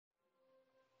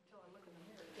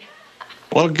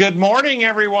Well, good morning,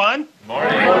 everyone.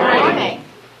 Morning. Good morning.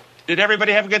 Did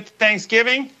everybody have a good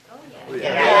Thanksgiving?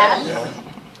 Yes.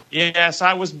 Yes,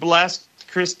 I was blessed.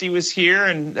 Christy was here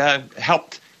and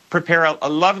helped prepare a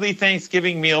lovely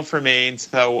Thanksgiving meal for me. And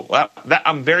so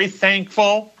I'm very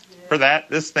thankful for that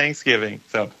this Thanksgiving.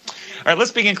 So, all right,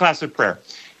 let's begin class with prayer.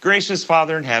 Gracious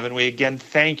Father in heaven, we again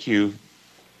thank you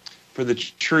for the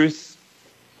truth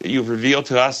that you've revealed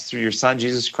to us through your Son,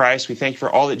 Jesus Christ. We thank you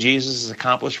for all that Jesus has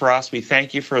accomplished for us. We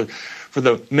thank you for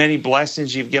the many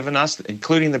blessings you've given us,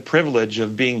 including the privilege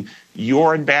of being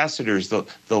your ambassadors, the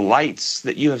lights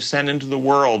that you have sent into the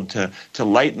world to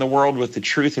lighten the world with the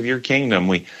truth of your kingdom.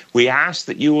 We ask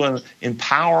that you will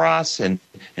empower us and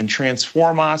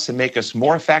transform us and make us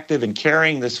more effective in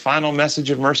carrying this final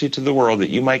message of mercy to the world, that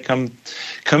you might come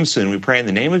soon. We pray in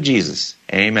the name of Jesus.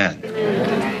 Amen.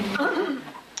 Amen.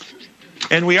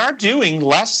 And we are doing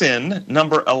lesson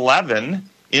number 11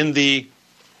 in the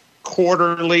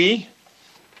quarterly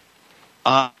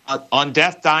on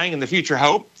death, dying, and the future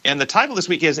hope. And the title this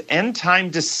week is End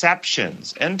Time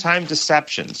Deceptions. End Time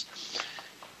Deceptions.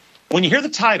 When you hear the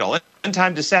title, End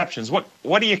Time Deceptions,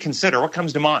 what do you consider? What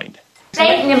comes to mind?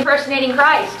 Satan impersonating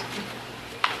Christ.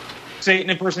 Satan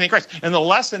impersonating Christ. And the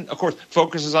lesson, of course,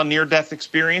 focuses on near-death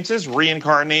experiences,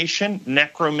 reincarnation,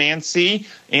 necromancy,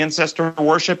 ancestor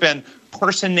worship, and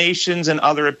personations and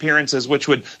other appearances, which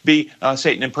would be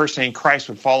Satan impersonating Christ,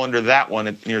 would fall under that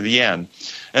one near the end.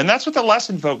 And that's what the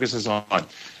lesson focuses on.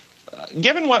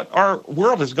 Given what our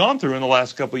world has gone through in the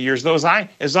last couple of years, though, as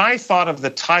I thought of the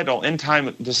title, End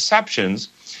Time Deceptions,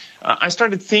 I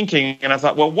started thinking, and I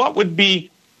thought, well, what would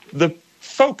be the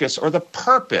focus or the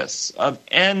purpose of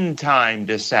end time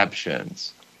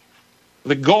deceptions?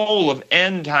 The goal of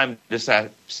end time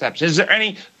deceptions. Is there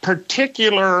any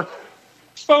particular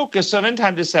focus of end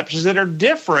time deceptions that are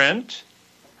different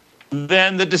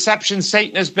than the deception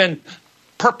Satan has been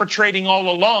perpetrating all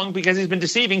along, because he's been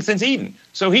deceiving since Eden?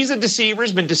 So he's a deceiver,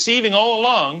 he's been deceiving all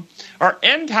along. Are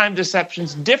end time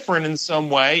deceptions different in some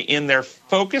way in their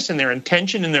focus and their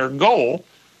intention and their goal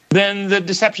than the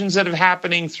deceptions that are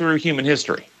happening through human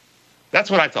history? That's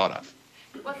what I thought of.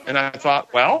 And I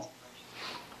thought, well,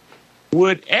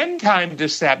 would end time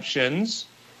deceptions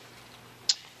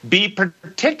be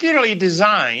particularly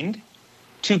designed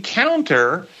to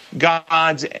counter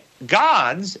God's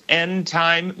end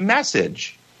time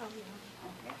message?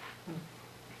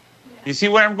 You see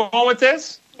where I'm going with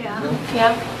this?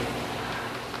 Yeah.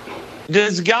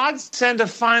 Does God send a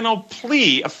final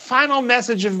plea, a final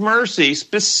message of mercy,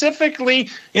 specifically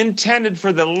intended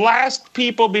for the last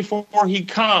people before he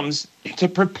comes, to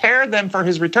prepare them for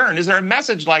his return? Is there a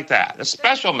message like that, a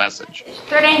special message?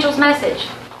 Third angel's message.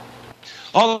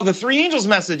 Oh, the three angels'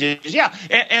 messages, yeah.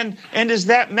 And is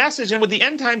that message, and would the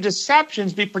end time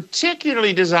deceptions be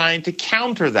particularly designed to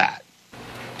counter that?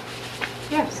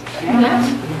 Yes.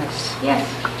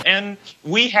 Yes. And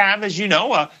we have, as you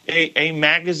know, a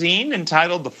magazine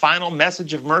entitled The Final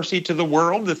Message of Mercy to the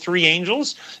World, The Three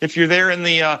Angels. If you're there in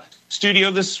the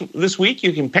studio this week,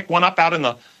 you can pick one up out in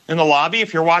the lobby.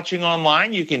 If you're watching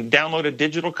online, you can download a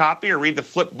digital copy or read the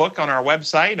flip book on our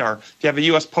website. Or if you have a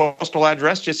U.S. postal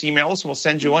address, just email us and we'll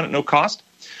send you one at no cost.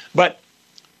 But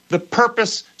the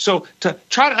purpose, so to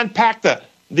try to unpack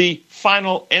the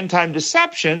final end-time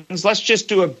deceptions, let's just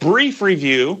do a brief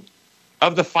review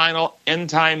of the final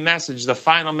end-time message, the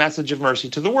final message of mercy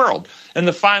to the world. And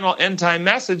the final end-time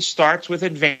message starts with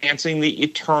advancing the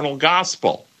eternal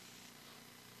gospel.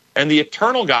 And the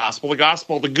eternal gospel,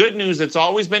 the good news that's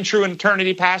always been true in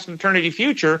eternity past and eternity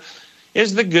future,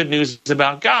 is the good news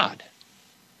about God.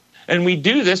 And we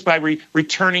do this by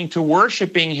returning to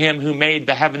worshiping him who made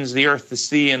the heavens, the earth, the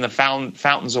sea, and the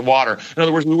fountains of water. In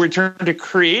other words, we return to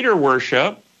creator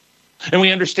worship, and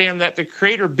we understand that the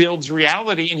creator builds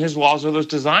reality, and his laws are those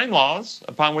design laws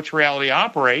upon which reality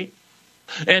operates.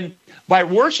 And by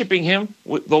worshiping him,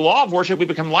 the law of worship, we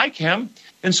become like him.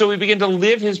 And so we begin to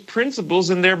live his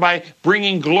principles, and thereby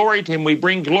bringing glory to him. We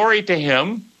bring glory to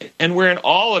him, and we're in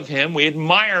awe of him. We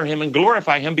admire him and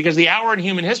glorify him, because the hour in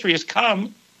human history has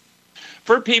come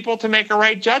for people to make a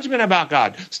right judgment about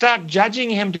God. Stop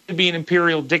judging him to be an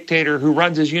imperial dictator who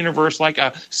runs his universe like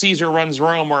a Caesar runs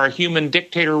Rome, or a human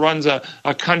dictator runs a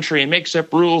country and makes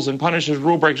up rules and punishes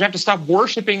rule breakers. You have to stop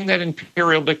worshiping that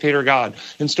imperial dictator God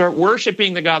and start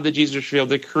worshiping the God that Jesus revealed,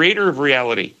 the creator of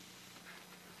reality.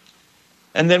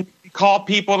 And then we call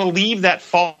people to leave that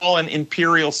fallen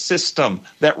imperial system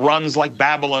that runs like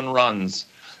Babylon runs,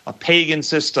 a pagan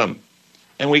system.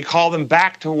 And we call them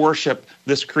back to worship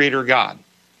this creator God.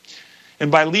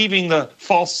 And by leaving the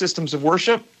false systems of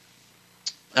worship,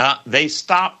 They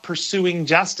stop pursuing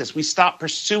justice. We stop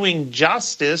pursuing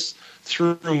justice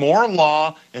through more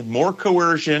law and more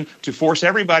coercion to force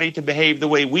everybody to behave the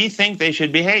way we think they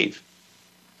should behave.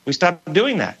 We stop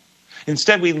doing that.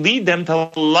 Instead, we lead them to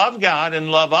love God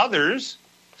and love others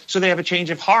so they have a change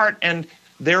of heart and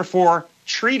therefore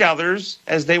treat others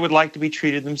as they would like to be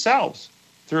treated themselves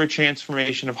through a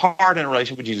transformation of heart and a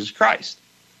relationship with Jesus Christ.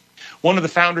 One of the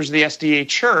founders of the SDA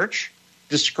Church,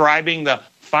 describing the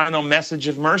final message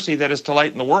of mercy that is to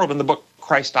lighten the world in the book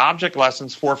Christ Object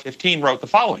Lessons 4:15, wrote the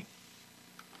following: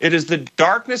 "It is the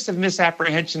darkness of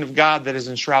misapprehension of God that is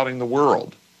enshrouding the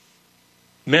world.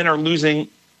 Men are losing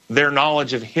their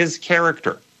knowledge of his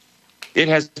character. It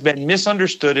has been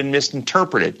misunderstood and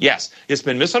misinterpreted." Yes, it's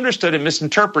been misunderstood and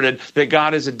misinterpreted that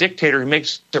God is a dictator who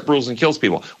makes up rules and kills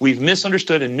people. We've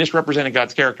misunderstood and misrepresented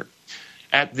God's character.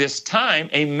 At this time,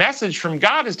 a message from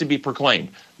God is to be proclaimed.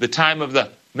 The time of the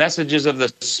messages of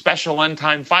the special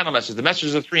end-time final message, the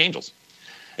messages of the three angels.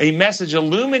 A message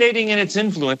illuminating in its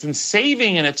influence and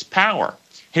saving in its power.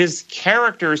 His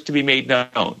character is to be made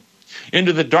known.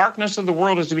 Into the darkness of the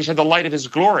world is to be shed the light of his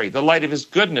glory, the light of his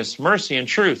goodness, mercy, and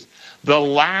truth. The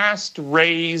last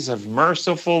rays of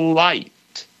merciful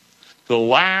light, the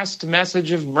last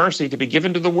message of mercy to be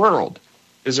given to the world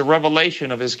is a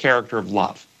revelation of his character of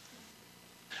love.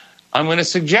 I'm going to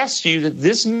suggest to you that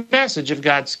this message of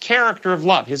God's character of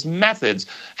love, his methods,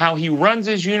 how he runs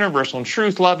his universe on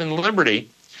truth, love, and liberty,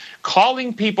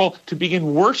 calling people to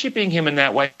begin worshiping him in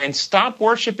that way and stop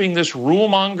worshiping this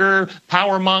rule-monger,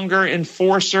 power-monger,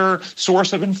 enforcer,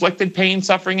 source of inflicted pain,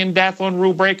 suffering, and death on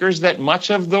rule breakers that much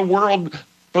of the world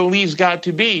believes God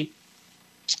to be.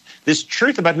 This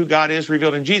truth about who God is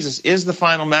revealed in Jesus is the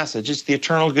final message. It's the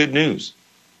eternal good news.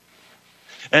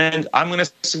 And I'm going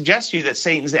to suggest to you that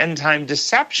Satan's end-time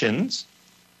deceptions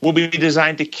will be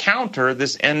designed to counter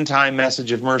this end-time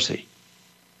message of mercy.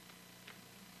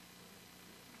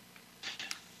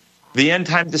 The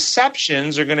end-time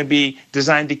deceptions are going to be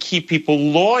designed to keep people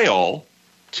loyal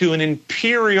to an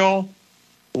imperial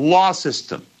law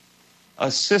system,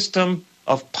 a system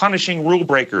of punishing rule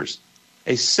breakers,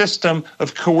 a system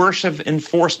of coercive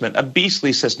enforcement, a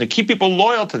beastly system, to keep people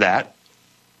loyal to that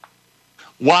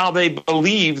while they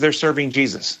believe they're serving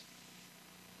Jesus.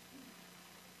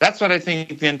 That's what I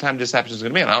think the end-time deception is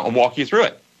going to be, and I'll walk you through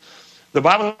it. The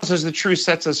Bible says the truth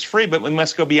sets us free, but we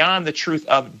must go beyond the truth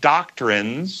of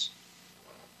doctrines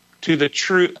to the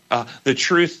truth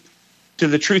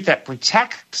that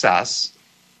protects us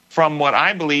from what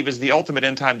I believe is the ultimate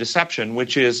end-time deception,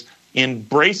 which is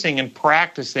embracing and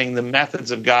practicing the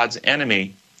methods of God's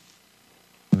enemy.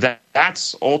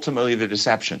 That's ultimately the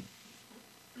deception.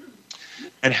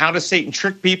 And how does Satan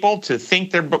trick people to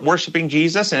think they're worshiping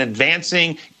Jesus and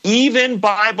advancing even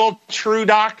Bible true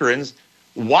doctrines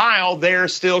while they're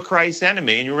still Christ's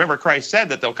enemy? And you remember Christ said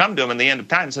that they'll come to him in the end of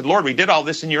time and said, "Lord, we did all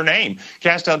this in your name,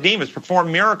 cast out demons,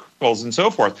 perform miracles," and so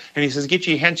forth. And he says, "Get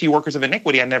ye hence, ye workers of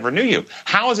iniquity, I never knew you."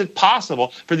 How is it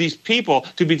possible for these people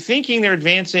to be thinking they're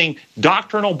advancing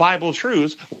doctrinal Bible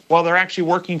truths while they're actually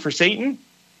working for Satan?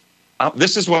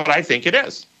 This is what I think it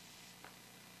is.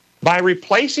 By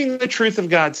replacing the truth of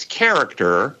God's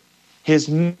character, his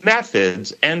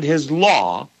methods, and his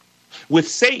law with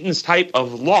Satan's type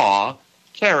of law,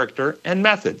 character, and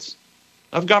methods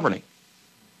of governing.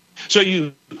 So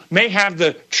you may have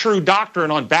the true doctrine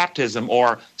on baptism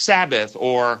or Sabbath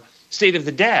or state of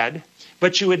the dead,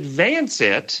 but you advance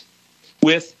it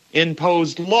with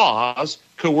imposed laws,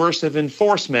 coercive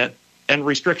enforcement, and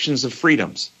restrictions of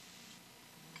freedoms.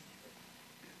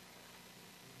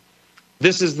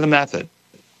 This is the method.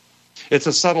 It's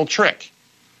a subtle trick.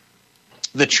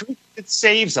 The truth that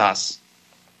saves us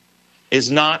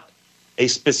is not a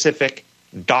specific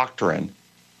doctrine.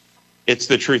 It's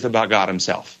the truth about God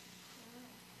himself.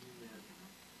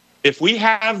 If we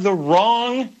have the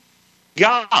wrong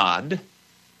God,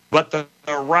 but the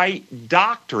right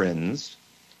doctrines,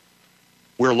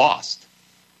 we're lost.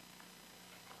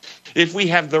 If we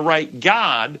have the right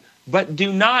God, but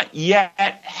do not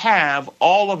yet have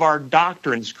all of our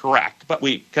doctrines correct, but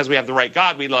because we have the right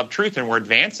God, we love truth, and we're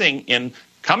advancing in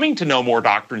coming to know more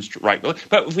doctrines right.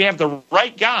 But if we have the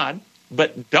right God,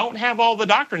 but don't have all the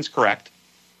doctrines correct,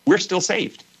 we're still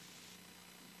saved.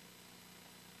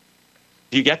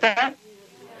 Do you get that?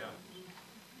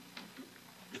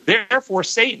 Yeah. Therefore,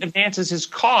 Satan advances his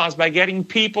cause by getting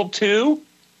people to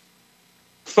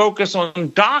focus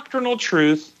on doctrinal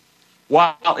truth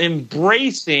while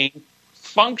embracing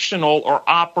functional or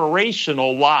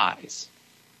operational lies.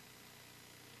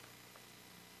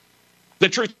 the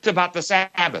truth about the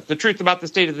Sabbath, the truth about the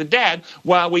state of the dead,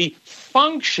 while we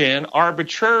function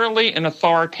arbitrarily and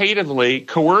authoritatively,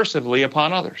 coercively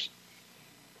upon others.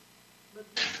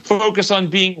 Focus on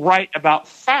being right about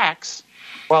facts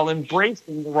while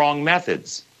embracing the wrong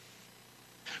methods.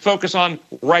 Focus on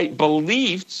right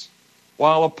beliefs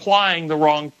while applying the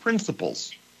wrong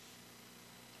principles.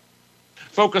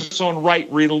 Focus on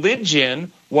right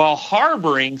religion while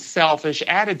harboring selfish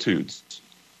attitudes.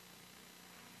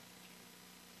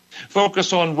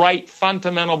 Focus on right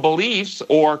fundamental beliefs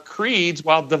or creeds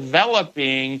while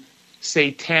developing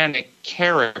satanic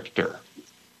character.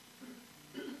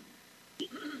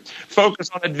 Focus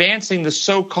on advancing the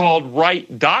so-called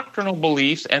right doctrinal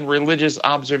beliefs and religious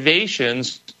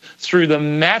observations through the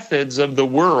methods of the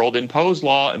world, imposed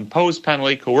law, imposed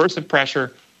penalty, coercive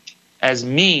pressure, as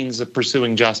means of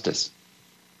pursuing justice.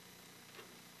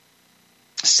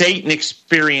 Satan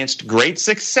experienced great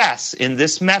success in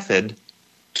this method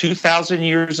 2,000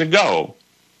 years ago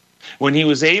when he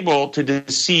was able to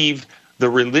deceive the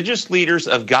religious leaders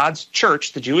of God's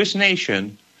church, the Jewish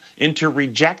nation, into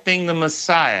rejecting the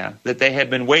Messiah that they had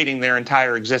been waiting their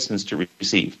entire existence to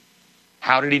receive.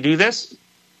 How did he do this?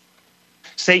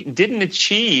 Satan didn't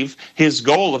achieve his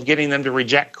goal of getting them to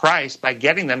reject Christ by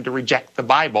getting them to reject the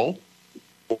Bible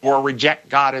or reject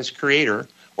God as creator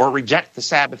or reject the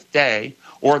Sabbath day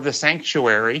or the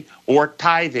sanctuary or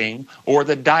tithing or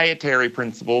the dietary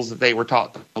principles that they were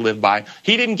taught to live by.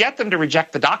 He didn't get them to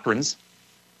reject the doctrines,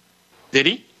 did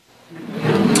he?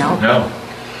 No.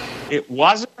 It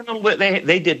wasn't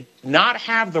they did not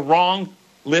have the wrong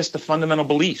list of fundamental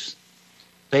beliefs.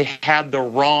 They had the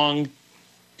wrong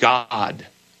God,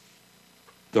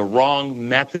 the wrong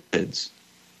methods,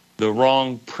 the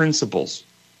wrong principles.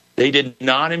 They did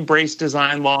not embrace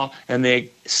design law, and they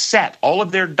set all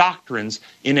of their doctrines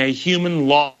in a human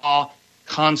law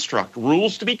construct.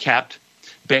 Rules to be kept,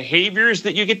 behaviors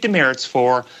that you get demerits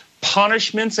for,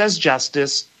 punishments as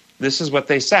justice. This is what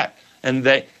they set. And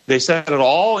they set it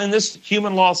all in this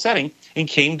human law setting and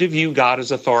came to view God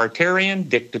as authoritarian,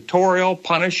 dictatorial,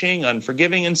 punishing,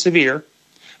 unforgiving, and severe.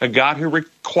 A God who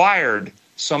required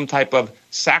some type of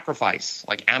sacrifice,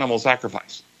 like animal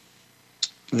sacrifice.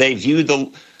 They viewed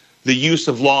the use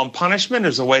of law and punishment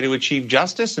as a way to achieve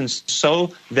justice, and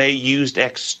so they used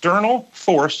external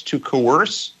force to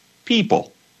coerce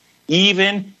people,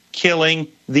 even killing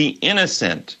the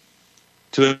innocent,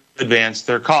 to advance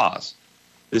their cause.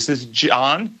 This is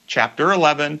John chapter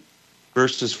 11,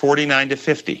 verses 49 to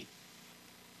 50.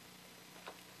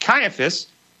 Caiaphas,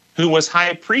 who was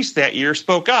high priest that year,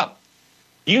 spoke up.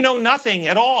 You know nothing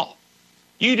at all.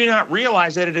 You do not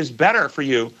realize that it is better for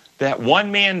you that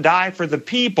one man die for the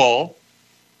people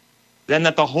than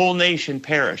that the whole nation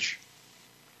perish.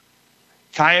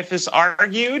 Caiaphas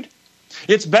argued,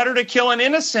 it's better to kill an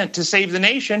innocent to save the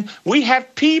nation. We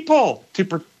have people to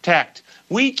protect.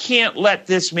 We can't let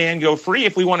this man go free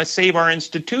if we want to save our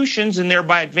institutions and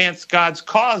thereby advance God's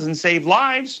cause and save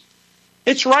lives.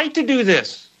 It's right to do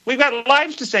this. We've got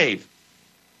lives to save.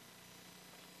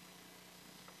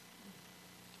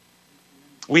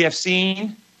 We have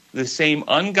seen the same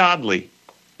ungodly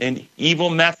and evil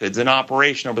methods in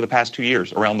operation over the past 2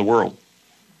 years around the world.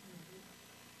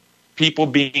 People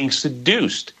being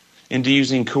seduced into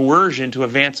using coercion to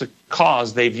advance a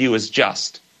cause they view as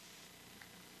just.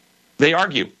 They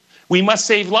argue, we must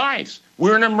save lives.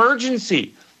 We're an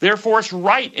emergency. Therefore, it's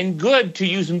right and good to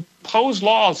use imposed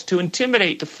laws to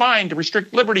intimidate, to fine, to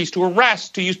restrict liberties, to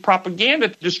arrest, to use propaganda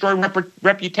to destroy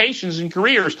reputations and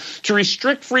careers, to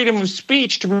restrict freedom of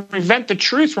speech, to prevent the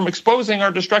truth from exposing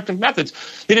our destructive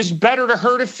methods. It is better to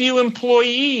hurt a few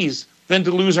employees than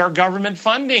to lose our government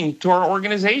funding to our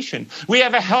organization. We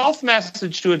have a health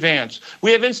message to advance.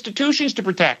 We have institutions to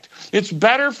protect. It's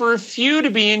better for a few to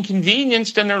be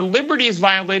inconvenienced and their liberty is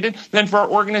violated than for our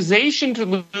organization to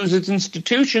lose its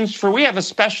institutions, for we have a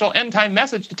special end-time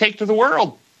message to take to the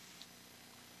world.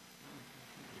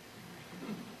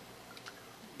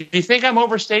 Do you think I'm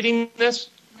overstating this?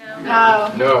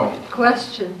 No.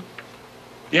 Question.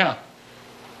 Yeah.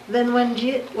 Then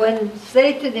when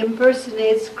Satan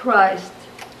impersonates Christ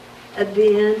at the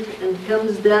end and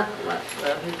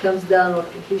comes down,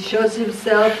 he shows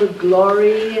himself with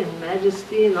glory and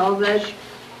majesty and all that.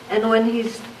 And when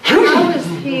how is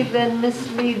he then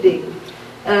misleading?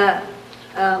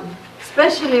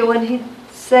 Especially when he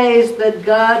says that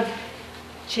God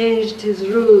changed his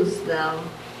rules now.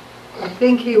 I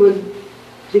think he would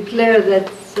declare that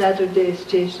Saturday is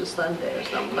changed to Sunday or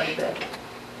something like that.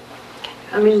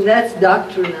 I mean, that's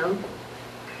doctrinal.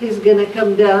 He's going to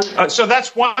come down. So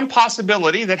that's one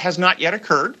possibility that has not yet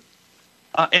occurred,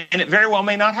 and it very well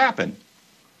may not happen.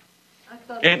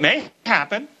 It may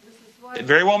happen. It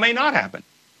very well may not happen.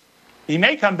 He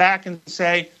may come back and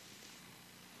say,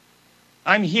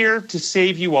 I'm here to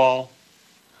save you all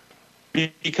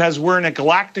because we're in a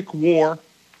galactic war.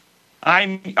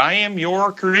 I am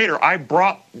your creator. I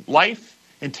brought life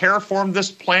and terraformed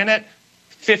this planet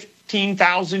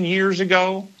 15,000 years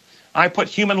ago. I put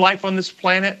human life on this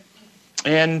planet,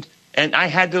 and I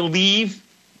had to leave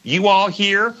you all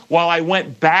here while I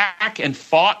went back and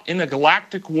fought in a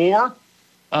galactic war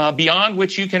beyond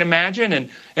which you can imagine.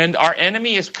 And our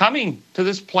enemy is coming to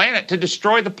this planet to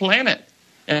destroy the planet.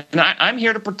 And I'm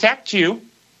here to protect you.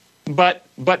 But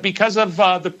because of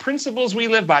the principles we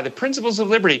live by, the principles of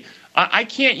liberty, I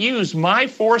can't use my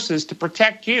forces to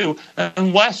protect you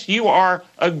unless you are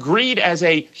agreed as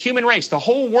a human race. The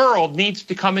whole world needs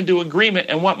to come into agreement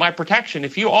and want my protection.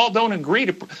 If you all don't agree,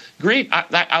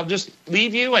 I'll just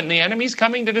leave you and the enemy's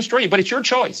coming to destroy you. But it's your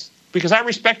choice because I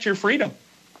respect your freedom.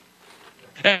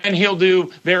 And he'll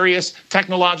do various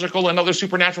technological and other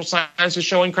supernatural sciences to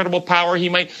show incredible power. He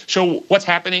might show what's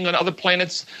happening on other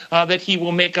planets that he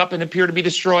will make up and appear to be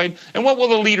destroyed. And what will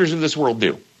the leaders of this world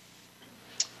do?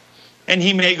 And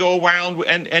he may go around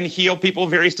and heal people of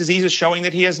various diseases, showing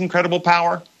that he has incredible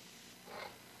power.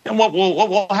 And what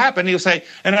will happen? He'll say,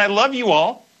 and I love you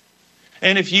all.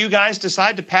 And if you guys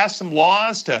decide to pass some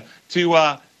laws to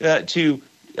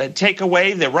take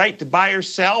away the right to buy or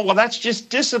sell, well, that's just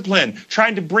discipline,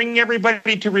 trying to bring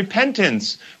everybody to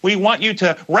repentance. We want you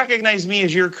to recognize me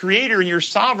as your creator and your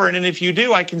sovereign, and if you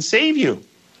do, I can save you.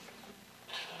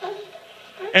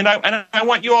 And I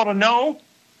want you all to know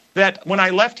that when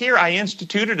I left here, I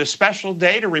instituted a special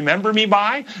day to remember me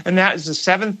by, and that is the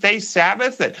seventh-day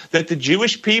Sabbath that the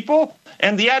Jewish people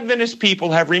and the Adventist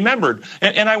people have remembered.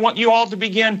 And I want you all to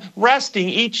begin resting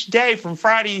each day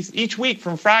each week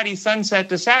from Friday sunset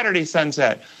to Saturday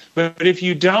sunset. But if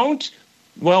you don't,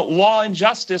 well, law and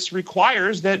justice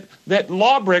requires that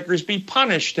lawbreakers be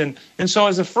punished. And so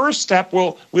as a first step,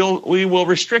 we will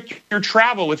restrict your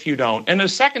travel if you don't. And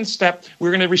as a second step,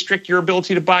 we're going to restrict your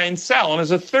ability to buy and sell. And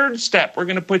as a third step, we're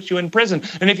going to put you in prison.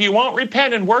 And if you won't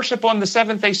repent and worship on the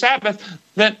seventh-day Sabbath,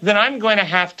 then I'm going to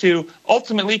have to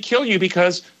ultimately kill you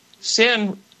because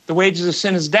sin, the wages of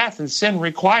sin is death, and sin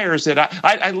requires it.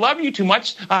 I love you too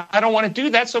much. I don't want to do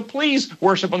that, so please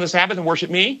worship on the Sabbath and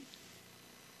worship me.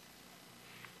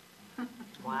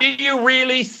 Do you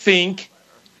really think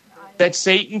that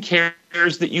Satan cares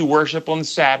that you worship on the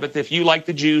Sabbath if you, like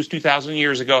the Jews 2,000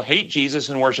 years ago, hate Jesus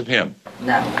and worship him?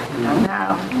 No.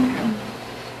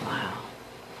 Wow.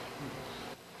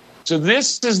 So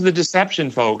this is the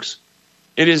deception, folks.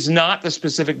 It is not the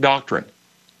specific doctrine.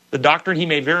 The doctrine, he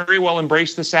may very well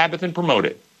embrace the Sabbath and promote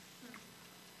it.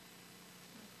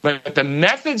 But the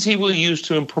methods he will use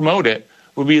to promote it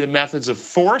will be the methods of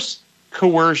force,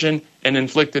 coercion, and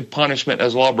inflicted punishment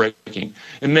as lawbreaking.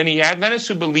 And many Adventists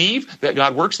who believe that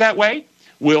God works that way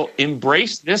will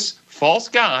embrace this false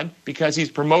God because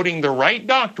he's promoting the right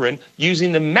doctrine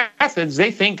using the methods they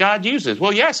think God uses.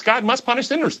 Well, yes, God must punish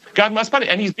sinners. God must punish.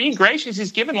 And he's being gracious.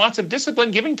 He's given lots of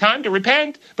discipline, giving time to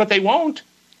repent, but they won't.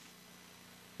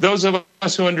 Those of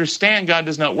us who understand God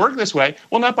does not work this way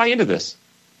will not buy into this.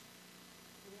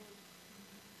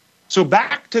 So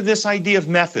back to this idea of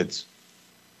methods.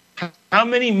 How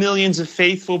many millions of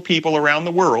faithful people around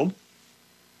the world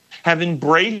have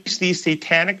embraced these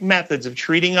satanic methods of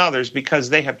treating others because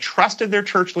they have trusted their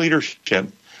church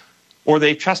leadership or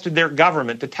they trusted their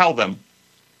government to tell them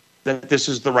that this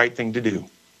is the right thing to do?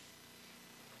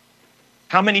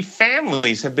 How many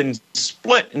families have been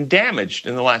split and damaged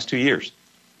in the last 2 years?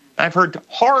 I've heard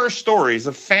horror stories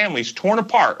of families torn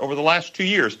apart over the last 2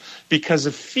 years because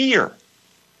of fear.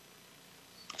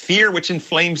 Fear which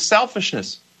inflames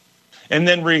selfishness. And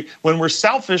then when we're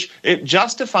selfish, it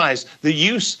justifies the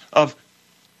use of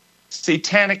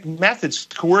satanic methods,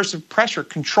 coercive pressure,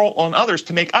 control on others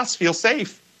to make us feel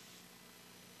safe.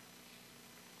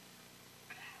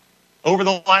 Over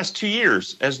the last 2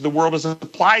 years, as the world has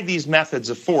applied these methods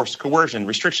of force, coercion,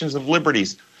 restrictions of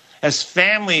liberties, as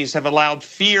families have allowed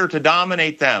fear to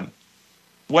dominate them,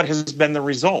 what has been the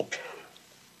result?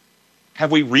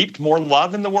 Have we reaped more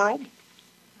love in the world?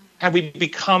 Have we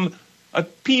become a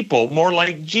people more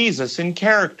like Jesus in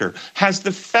character? Has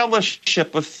the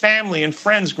fellowship of family and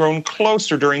friends grown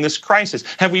closer during this crisis?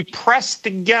 Have we pressed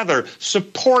together,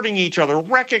 supporting each other,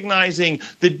 recognizing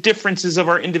the differences of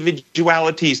our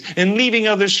individualities, and leaving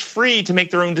others free to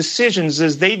make their own decisions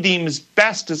as they deem as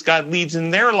best as God leads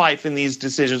in their life in these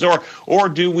decisions? Or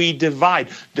do we divide?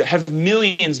 Have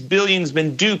millions, billions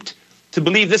been duped to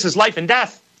believe this is life and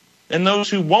death? And those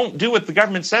who won't do what the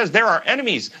government says, they're our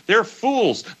enemies. They're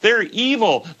fools. They're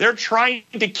evil. They're trying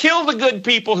to kill the good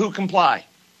people who comply.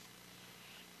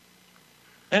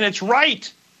 And it's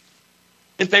right,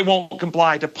 if they won't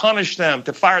comply, to punish them,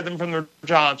 to fire them from their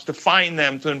jobs, to fine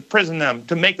them, to imprison them,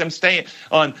 to make them stay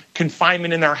on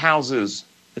confinement in their houses.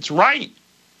 It's right.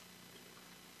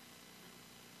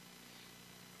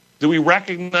 Do we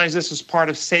recognize this as part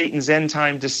of Satan's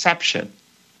end-time deception?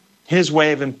 His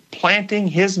way of implanting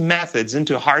his methods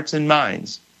into hearts and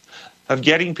minds, of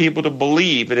getting people to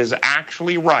believe it is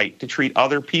actually right to treat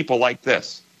other people like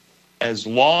this, as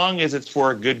long as it's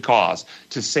for a good cause,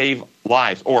 to save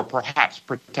lives, or perhaps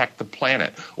protect the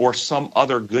planet, or some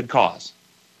other good cause.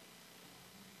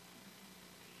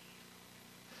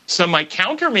 Some might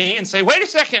counter me and say, wait a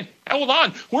second, hold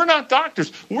on, we're not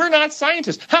doctors, we're not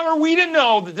scientists. How are we to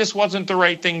know that this wasn't the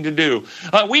right thing to do?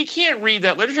 We can't read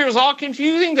that literature, it was all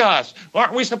confusing to us.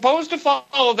 Aren't we supposed to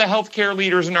follow the healthcare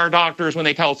leaders and our doctors when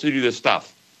they tell us to do this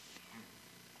stuff?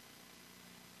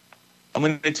 I'm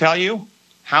going to tell you,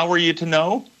 how are you to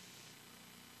know?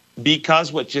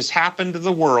 Because what just happened to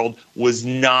the world was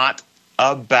not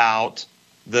about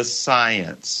the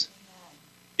science.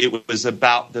 It was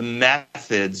about the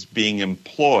methods being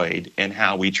employed and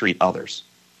how we treat others.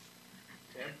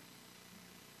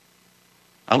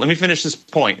 Let me finish this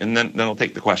point, and then I'll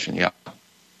take the question. Yeah.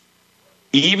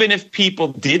 Even if people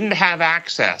didn't have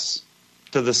access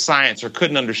to the science or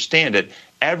couldn't understand it,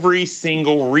 every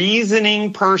single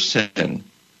reasoning person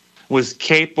was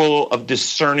capable of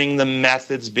discerning the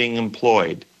methods being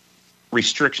employed.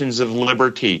 Restrictions of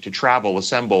liberty to travel,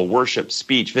 assemble, worship,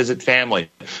 speech, visit family,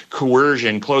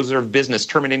 coercion, closure of business,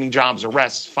 terminating jobs,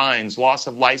 arrests, fines, loss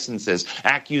of licenses,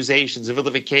 accusations,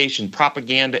 vilification,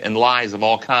 propaganda, and lies of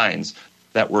all kinds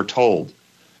that were told.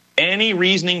 Any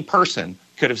reasoning person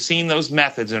could have seen those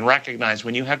methods and recognized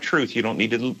when you have truth, you don't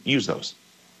need to use those.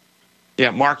 Yeah,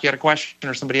 Mark, you had a question,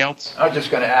 or somebody else? I was just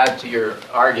going to add to your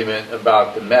argument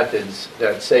about the methods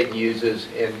that Satan uses,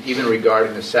 and even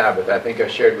regarding the Sabbath. I think I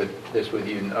shared this with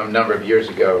you a number of years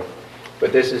ago,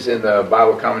 but this is in the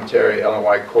Bible commentary, Ellen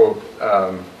White quote.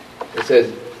 It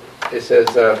says,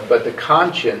 but the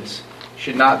conscience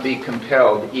should not be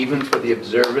compelled even for the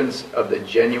observance of the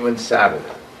genuine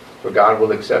Sabbath, for God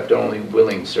will accept only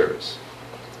willing service.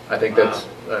 I think that's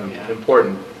an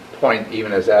important point,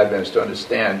 even as Adventists, to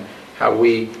understand how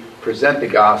we present the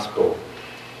gospel.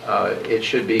 It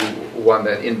should be one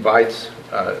that invites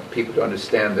people to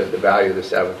understand the value of the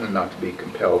Sabbath and not to be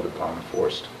compelled upon and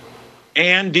forced.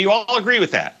 And do you all agree with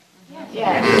that?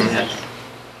 Yes.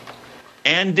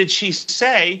 And did she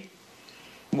say,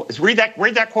 read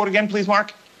that quote again, please,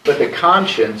 Mark? But the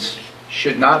conscience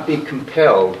should not be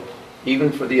compelled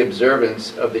even for the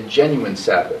observance of the genuine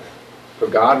Sabbath. For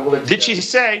God will accept.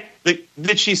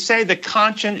 Did she say the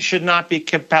conscience should not be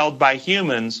compelled by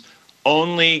humans?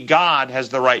 Only God has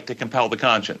the right to compel the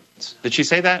conscience. Did she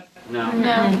say that? No.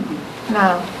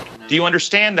 Do you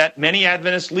understand that many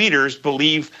Adventist leaders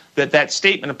believe that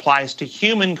statement applies to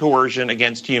human coercion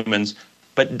against humans,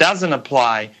 but doesn't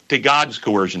apply to God's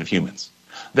coercion of humans?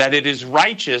 That it is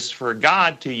righteous for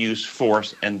God to use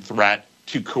force and threat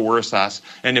to coerce us,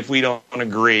 and if we don't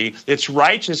agree, it's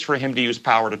righteous for him to use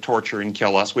power to torture and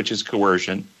kill us, which is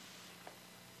coercion.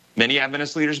 Many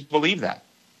Adventist leaders believe that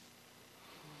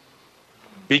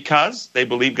because they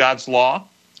believe God's law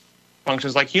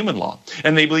functions like human law,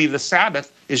 and they believe the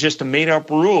Sabbath is just a made-up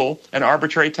rule, an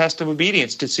arbitrary test of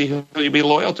obedience to see who you'll be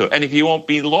loyal to. And if you won't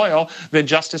be loyal, then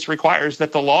justice requires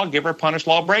that the lawgiver punish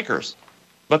lawbreakers.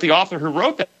 But the author who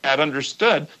wrote that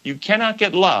understood you cannot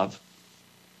get love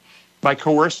by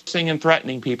coercing and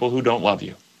threatening people who don't love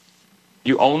you.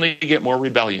 You only get more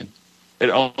rebellion. It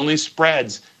only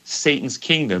spreads Satan's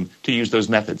kingdom to use those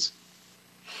methods.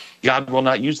 God will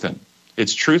not use them.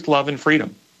 It's truth, love, and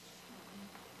freedom.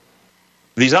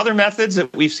 These other methods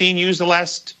that we've seen used the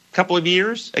last couple of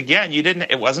years, again,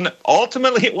 it wasn't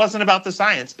about the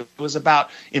science. It was about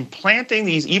implanting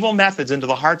these evil methods into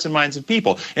the hearts and minds of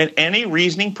people. And any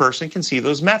reasoning person can see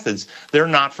those methods. They're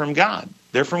not from God.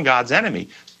 They're from God's enemy.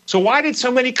 So why did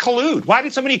so many collude? Why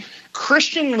did so many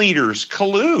Christian leaders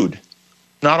collude?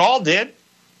 Not all did,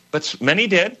 but many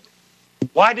did.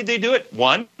 Why did they do it?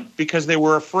 1, because they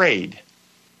were afraid.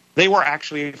 They were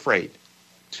actually afraid.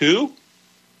 2,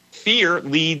 fear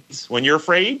leads, when you're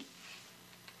afraid,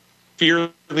 fear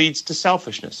leads to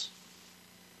selfishness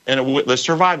and the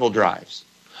survival drives.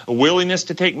 A willingness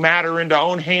to take matter into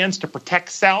own hands to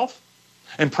protect self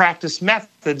and practice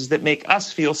methods that make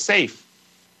us feel safe,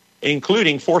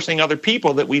 including forcing other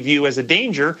people that we view as a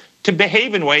danger to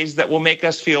behave in ways that will make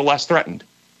us feel less threatened.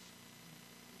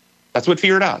 That's what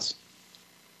fear does.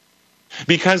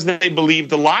 because they believed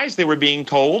the lies they were being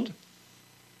told,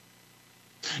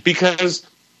 because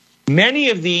many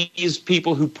of these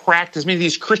people who practice, many of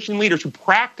these Christian leaders who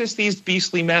practice these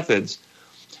beastly methods,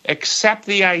 accept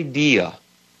the idea,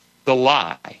 the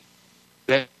lie,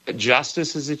 that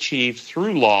justice is achieved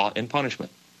through law and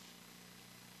punishment.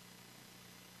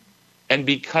 And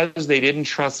because they didn't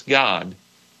trust God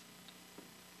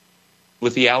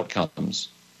with the outcomes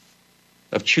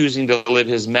of choosing to live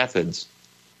his methods,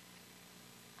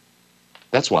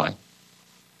 that's why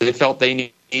they felt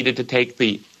they needed to take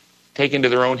into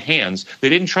their own hands. They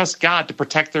didn't trust God to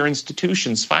protect their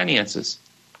institutions' finances.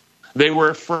 They were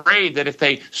afraid that if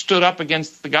they stood up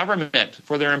against the government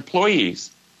for their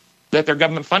employees, that their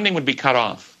government funding would be cut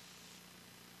off.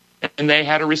 And they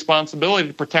had a responsibility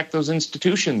to protect those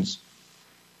institutions.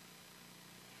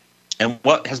 And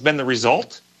what has been the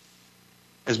result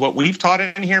is what we've taught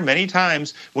in here many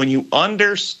times. When you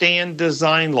understand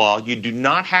design law, you do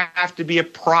not have to be a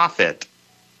prophet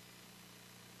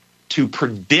to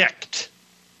predict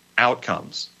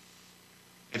outcomes.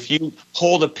 If you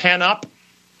hold a pen up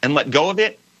and let go of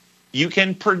it, you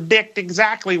can predict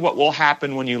exactly what will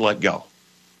happen when you let go.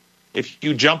 If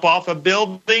you jump off a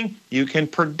building, you can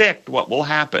predict what will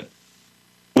happen.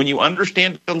 When you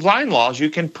understand design laws, you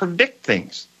can predict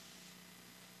things.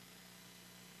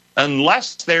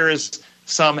 Unless there is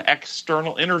some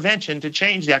external intervention to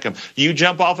change the outcome. You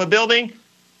jump off a building,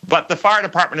 but the fire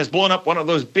department has blown up one of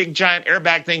those big giant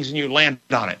airbag things and you land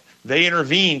on it. They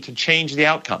intervene to change the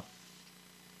outcome.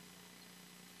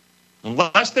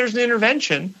 Unless there's an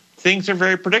intervention, things are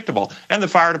very predictable. And the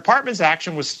fire department's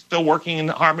action was still working in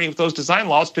harmony with those design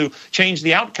laws to change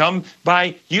the outcome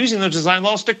by using those design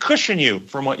laws to cushion you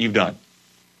from what you've done.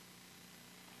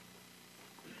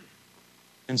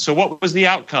 And so what was the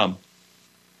outcome?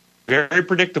 Very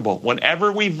predictable.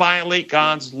 Whenever we violate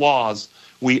God's laws,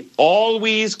 we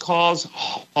always cause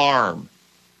harm.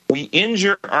 We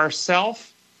injure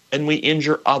ourselves and we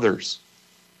injure others.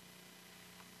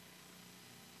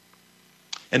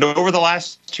 And over the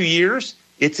last 2 years,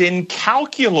 it's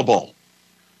incalculable.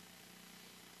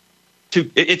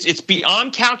 It's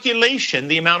beyond calculation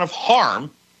the amount of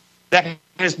harm that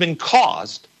has been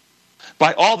caused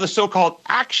by all the so-called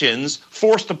actions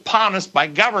forced upon us by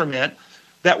government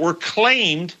that were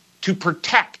claimed to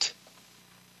protect.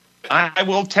 I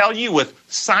will tell you with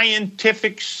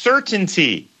scientific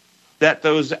certainty that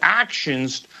those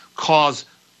actions cause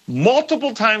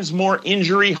multiple times more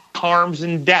injury, harms,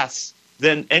 and deaths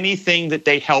than anything that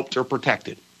they helped or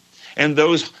protected. And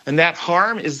that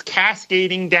harm is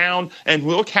cascading down and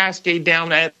will cascade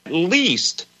down at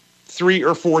least 3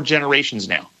 or 4 generations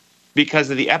now,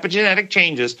 because of the epigenetic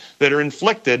changes that are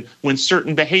inflicted when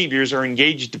certain behaviors are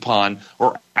engaged upon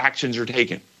or actions are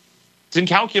taken. It's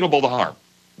incalculable, the harm.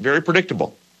 Very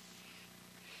predictable.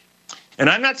 And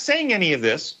I'm not saying any of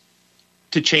this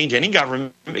to change any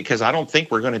government, because I don't think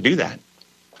we're going to do that,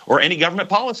 or any government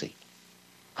policy.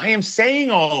 I am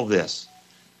saying all of this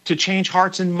to change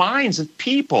hearts and minds of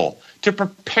people, to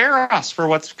prepare us for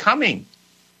what's coming.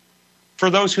 For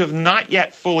those who have not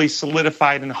yet fully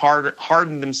solidified and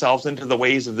hardened themselves into the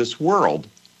ways of this world,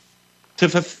 to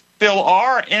fulfill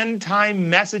our end-time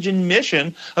message and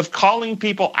mission of calling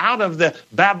people out of the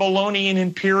Babylonian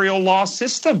imperial law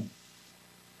system.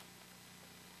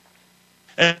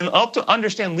 And to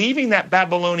understand, leaving that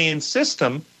Babylonian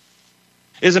system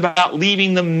is about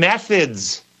leaving the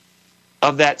methods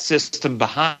of that system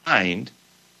behind,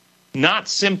 not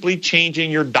simply changing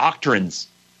your doctrines.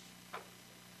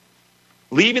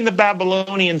 Leaving the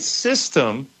Babylonian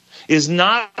system is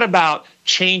not about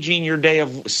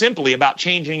simply about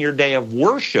changing your day of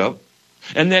worship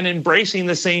and then embracing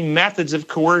the same methods of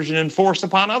coercion and force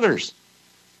upon others.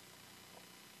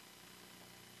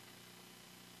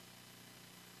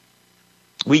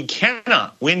 We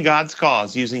cannot win God's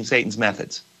cause using Satan's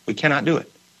methods. We cannot do it.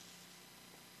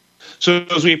 So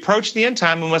as we approach the end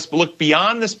time, we must look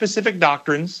beyond the specific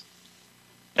doctrines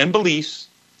and beliefs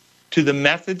to the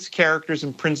methods, characters,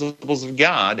 and principles of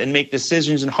God and make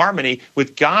decisions in harmony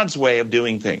with God's way of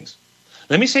doing things.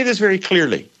 Let me say this very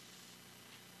clearly.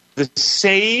 The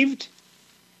saved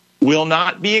will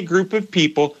not be a group of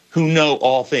people who know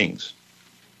all things.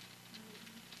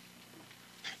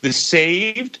 The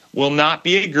saved will not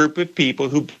be a group of people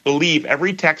who believe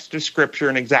every text of Scripture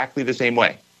in exactly the same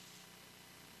way.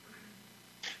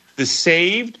 The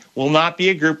saved will not be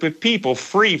a group of people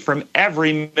free from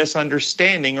every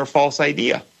misunderstanding or false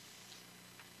idea.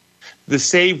 The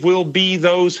saved will be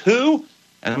those who,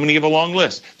 and I'm going to give a long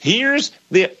list. Here's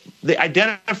the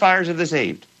identifiers of the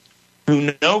saved: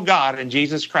 who know God and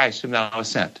Jesus Christ whom thou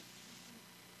hast sent.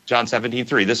 John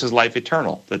 17:3. This is life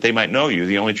eternal, that they might know you,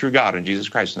 the only true God, and Jesus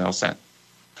Christ now sent.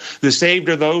 The saved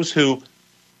are those who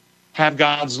have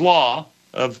God's law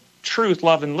of truth,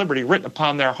 love, and liberty written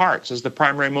upon their hearts as the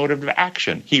primary motive of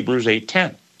action. Hebrews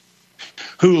 8:10.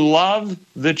 Who love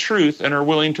the truth and are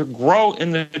willing to grow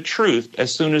in the truth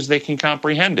as soon as they can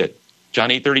comprehend it.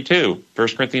 John 8:32,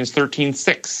 1 Corinthians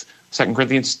 13:6, 2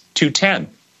 Corinthians 2:10.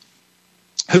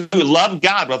 Who love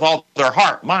God with all their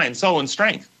heart, mind, soul, and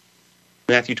strength.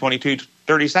 Matthew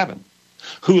 22:37.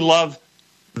 Who love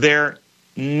their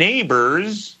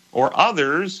neighbors or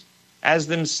others as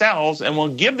themselves and will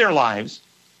give their lives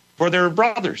for their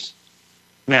brothers.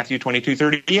 Matthew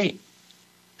 22:38.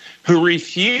 Who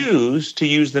refuse to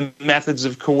use the methods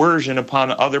of coercion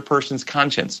upon other person's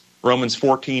conscience. Romans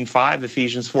 14:5,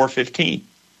 Ephesians 4:15.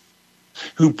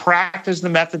 Who practice the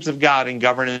methods of God in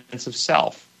governance of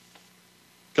self.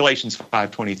 Galatians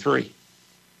 5:23.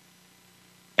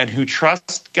 And who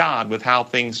trust God with how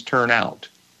things turn out.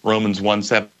 Romans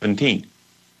 1:17.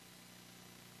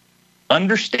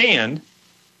 Understand,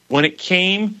 when it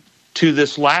came to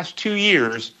this last 2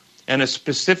 years and a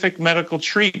specific medical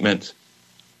treatment,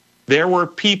 there were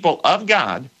people of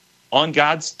God on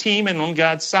God's team and on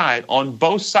God's side, on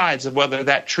both sides of whether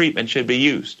that treatment should be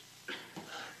used.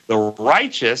 The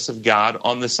righteous of God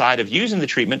on the side of using the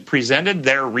treatment presented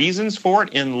their reasons for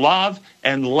it in love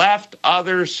and left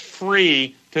others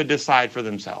free to decide for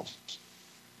themselves.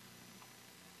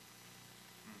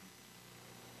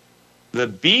 The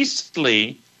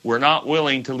beastly were not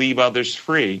willing to leave others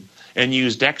free and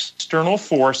used external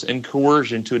force and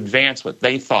coercion to advance what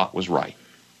they thought was right.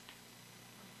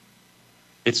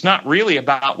 It's not really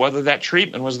about whether that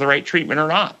treatment was the right treatment or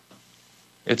not.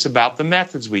 It's about the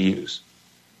methods we use.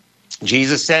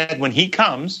 Jesus said when he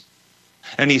comes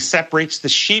and he separates the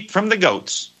sheep from the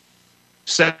goats,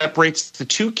 separates the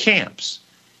two camps,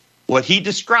 what he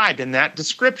described in that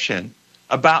description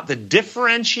about the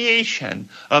differentiation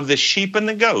of the sheep and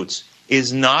the goats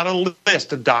is not a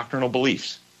list of doctrinal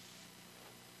beliefs.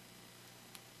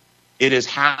 It is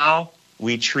how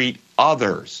we treat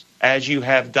others. As you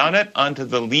have done it unto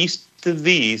the least of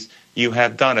these, you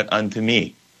have done it unto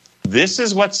me. This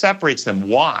is what separates them.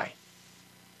 Why?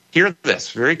 Hear this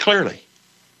very clearly.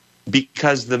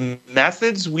 Because the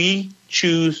methods we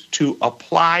choose to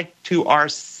apply to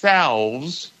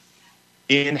ourselves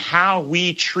in how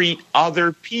we treat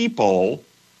other people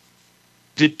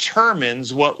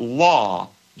determines what law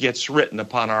gets written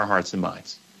upon our hearts and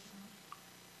minds.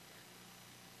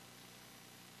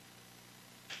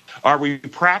 Are we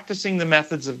practicing the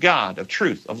methods of God, of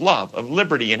truth, of love, of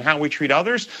liberty, in how we treat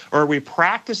others? Or are we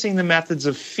practicing the methods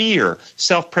of fear,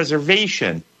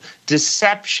 self-preservation,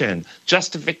 deception,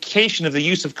 justification of the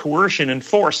use of coercion and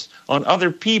force on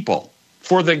other people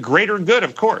for the greater good,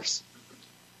 of course?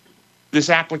 This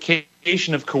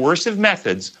application of coercive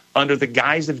methods under the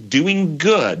guise of doing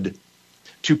good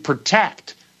to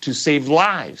protect, to save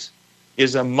lives,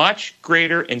 is a much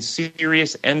greater and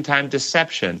serious end-time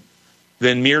deception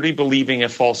than merely believing a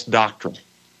false doctrine.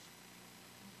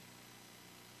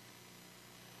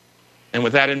 And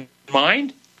with that in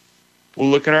mind, we'll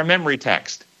look at our memory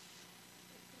text,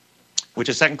 which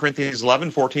is 2 Corinthians 11,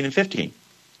 14, and 15.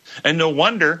 And no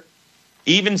wonder,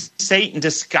 even Satan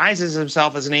disguises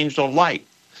himself as an angel of light.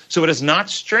 So it is not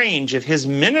strange if his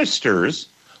ministers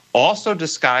also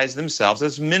disguise themselves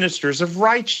as ministers of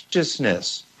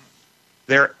righteousness.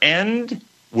 Their end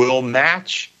will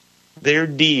match their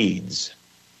deeds.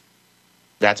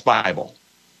 That's Bible.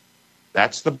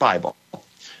 That's the Bible.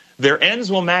 Their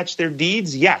ends will match their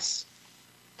deeds, yes.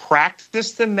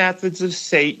 Practice the methods of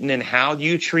Satan and how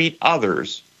you treat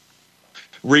others,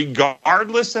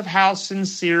 regardless of how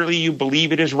sincerely you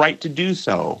believe it is right to do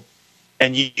so,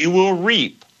 and you will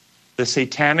reap the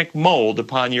satanic mold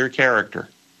upon your character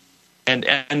and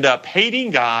end up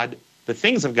hating God, the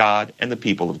things of God, and the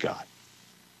people of God.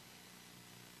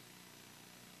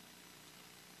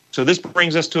 So this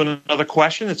brings us to another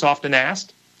question that's often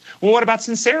asked. Well, what about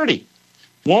sincerity?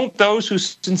 Won't those who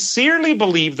sincerely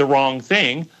believe the wrong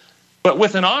thing, but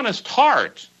with an honest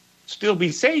heart, still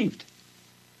be saved?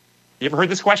 You ever heard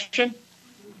this question?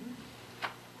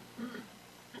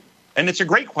 And it's a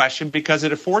great question because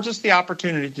it affords us the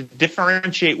opportunity to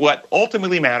differentiate what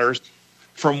ultimately matters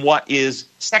from what is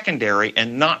secondary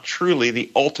and not truly the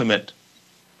ultimate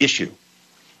issue.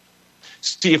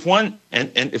 See, if one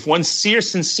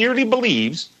sincerely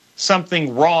believes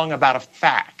something wrong about a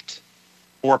fact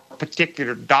or a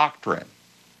particular doctrine,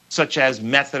 such as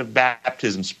method of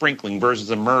baptism, sprinkling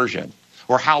versus immersion,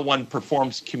 or how one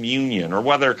performs communion, or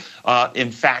whether,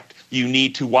 in fact, you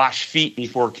need to wash feet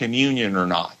before communion or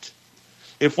not.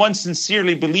 if one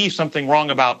sincerely believes something wrong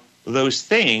about those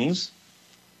things,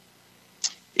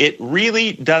 it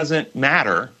really doesn't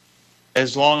matter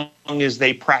as long as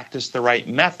they practice the right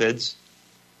methods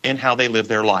in how they live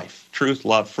their life. Truth,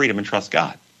 love, freedom, and trust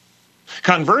God.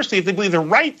 Conversely, if they believe the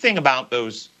right thing about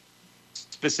those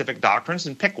specific doctrines,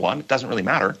 and pick one, it doesn't really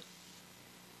matter,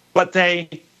 but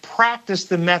they practice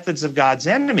the methods of God's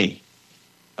enemy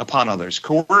upon others,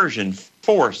 coercion,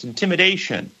 force,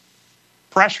 intimidation,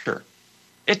 pressure.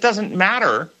 It doesn't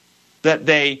matter that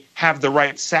they have the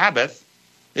right Sabbath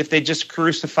if they just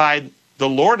crucified the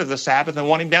Lord of the Sabbath and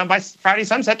want him down by Friday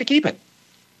sunset to keep it.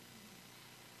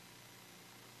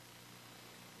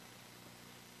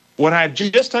 What I've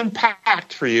just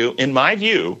unpacked for you, in my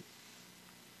view,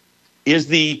 is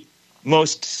the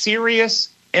most serious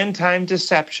end-time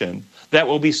deception that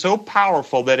will be so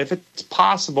powerful that if it's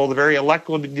possible, the very elect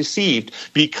will be deceived,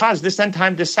 because this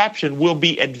end-time deception will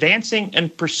be advancing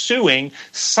and pursuing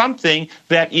something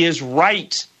that is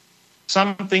right,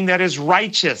 something that is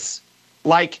righteous,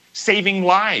 like saving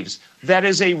lives. That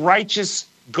is a righteous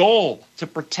goal, to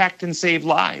protect and save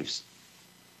lives.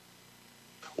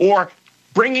 Or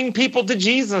bringing people to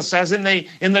Jesus, as in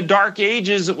the Dark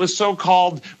Ages, it was so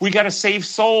called, we got to save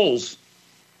souls.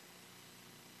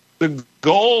 The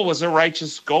goal was a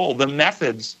righteous goal. The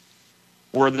methods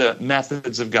were the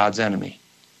methods of God's enemy.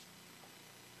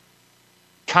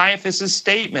 Caiaphas'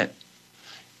 statement,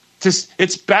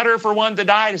 it's better for one to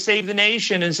die to save the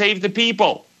nation and save the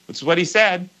people. That's what he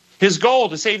said. His goal,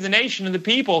 to save the nation and the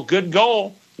people, good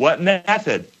goal. What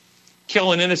method?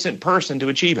 Kill an innocent person to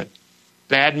achieve it.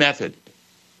 Bad method.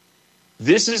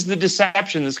 This is the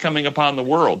deception that's coming upon the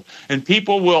world. And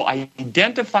people will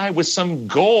identify with some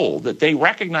goal that they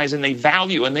recognize and they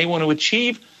value and they want to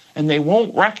achieve, and they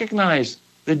won't recognize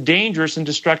the dangerous and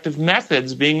destructive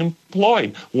methods being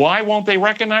employed. Why won't they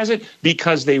recognize it?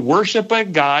 Because they worship a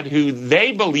God who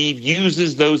they believe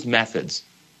uses those methods.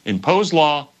 Impose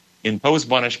law, impose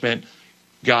punishment.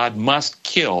 God must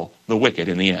kill the wicked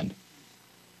in the end.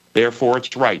 Therefore,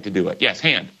 it's right to do it. Yes,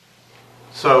 hand.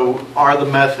 So are the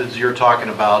methods you're talking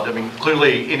about, I mean,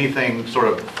 clearly anything sort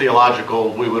of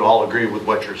theological, we would all agree with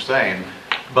what you're saying,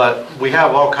 but we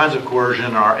have all kinds of coercion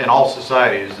in all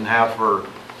societies and have for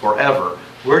forever.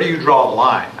 Where do you draw the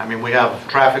line? I mean, we have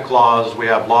traffic laws, we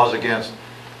have laws against,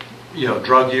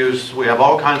 drug use, we have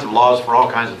all kinds of laws for all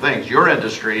kinds of things. Your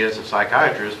industry as a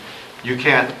psychiatrist, you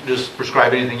can't just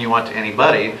prescribe anything you want to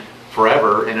anybody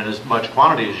forever and in as much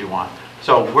quantity as you want.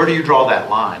 So where do you draw that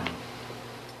line?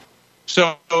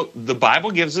 So the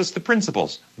Bible gives us the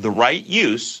principles. The right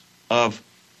use of,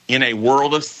 in a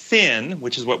world of sin,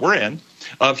 which is what we're in,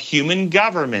 of human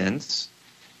governments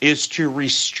is to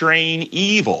restrain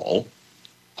evil,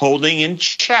 holding in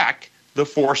check the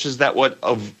forces that would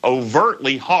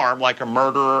overtly harm, like a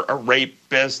murderer, a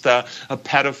rapist, a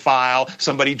pedophile,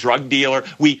 somebody drug dealer.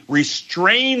 We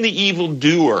restrain the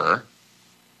evildoer,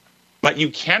 but you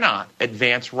cannot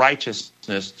advance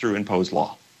righteousness through imposed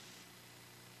law.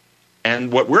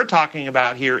 And what we're talking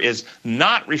about here is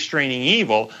not restraining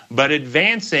evil, but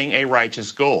advancing a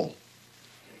righteous goal.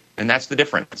 And that's the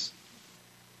difference.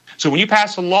 So when you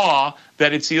pass a law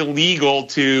that it's illegal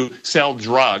to sell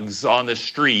drugs on the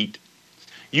street,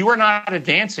 you are not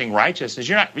advancing righteousness.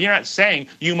 You're not saying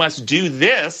you must do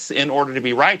this in order to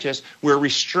be righteous. We're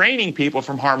restraining people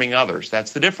from harming others.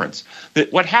 That's the difference.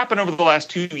 What happened over the last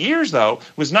 2 years, though,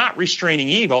 was not restraining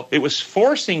evil. It was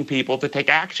forcing people to take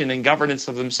action in governance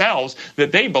of themselves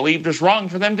that they believed was wrong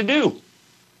for them to do.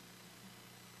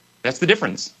 That's the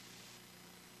difference.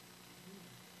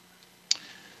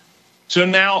 So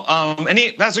now,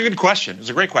 that's a good question. It's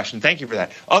a great question. Thank you for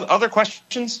that. Other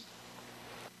questions?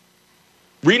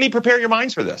 Really prepare your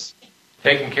minds for this.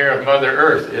 Taking care of Mother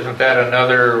Earth, isn't that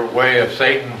another way of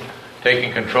Satan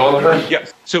taking control of us? Yeah.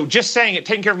 So just saying it,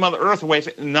 taking care of Mother Earth,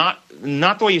 not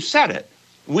the way you said it.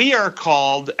 We are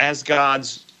called as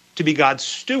to be God's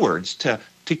stewards, to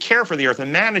care for the earth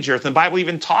and manage the earth. And the Bible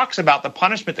even talks about the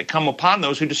punishment that come upon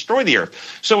those who destroy the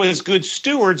earth. So as good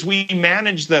stewards, we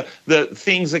manage the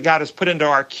things that God has put into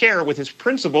our care with his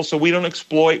principles, so we don't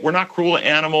exploit, we're not cruel to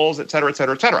animals, et cetera, et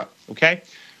cetera, et cetera. Okay?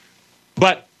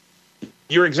 But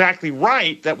you're exactly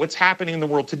right that what's happening in the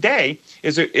world today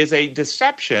is a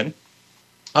deception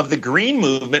of the green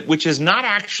movement, which is not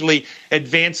actually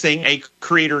advancing a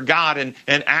creator God and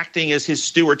acting as his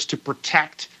stewards to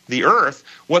protect the earth.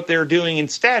 What they're doing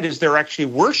instead is they're actually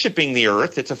worshiping the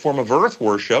earth. It's a form of earth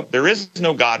worship. There is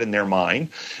no God in their mind.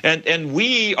 And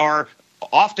we are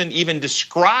often even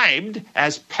described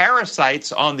as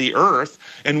parasites on the earth,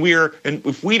 and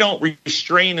if we don't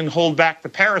restrain and hold back the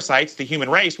parasites, the human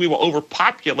race, we will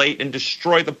overpopulate and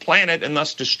destroy the planet and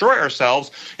thus destroy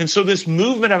ourselves. And so this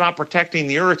movement about protecting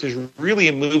the earth is really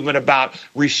a movement about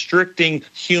restricting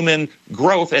human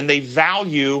growth, and they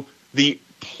value the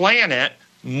planet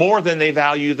more than they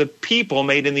value the people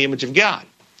made in the image of God.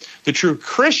 The true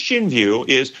Christian view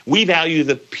is we value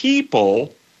the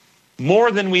people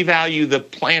more than we value the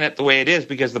planet the way it is,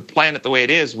 because the planet the way it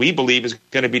is, we believe, is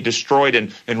going to be destroyed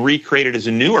and recreated as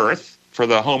a new earth for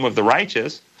the home of the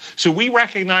righteous. So we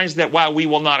recognize that while we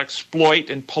will not exploit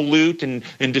and pollute and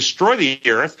destroy the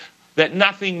earth, that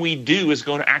nothing we do is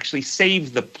going to actually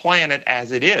save the planet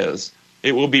as it is.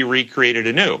 It will be recreated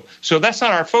anew. So that's not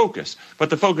our focus.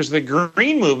 But the focus of the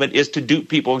green movement is to dupe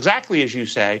people, exactly as you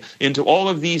say, into all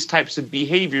of these types of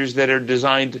behaviors that are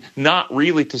designed not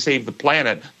really to save the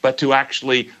planet, but to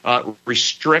actually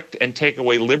restrict and take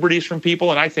away liberties from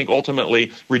people, and I think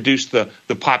ultimately reduce the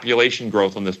population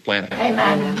growth on this planet.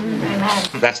 Amen. Amen.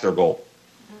 That's their goal.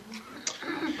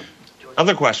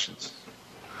 Other questions?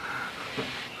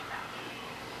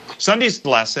 Sunday's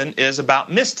lesson is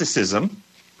about mysticism.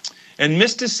 And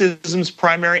mysticism's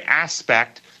primary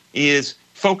aspect is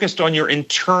focused on your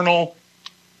internal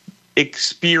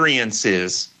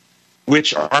experiences,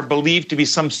 which are believed to be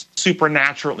some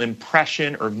supernatural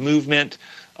impression or movement,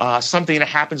 something that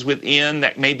happens within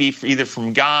that may be either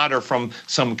from God or from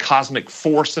some cosmic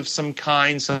force of some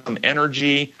kind, some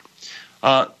energy.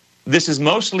 This is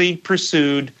mostly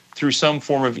pursued through some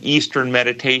form of Eastern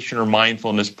meditation or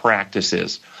mindfulness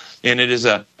practices. And it is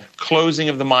a closing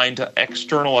of the mind to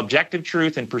external objective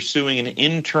truth and pursuing an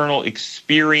internal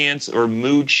experience or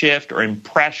mood shift or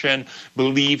impression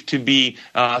believed to be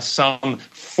some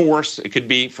force. It could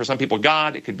be, for some people,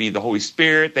 God. It could be the Holy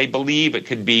Spirit. They believe it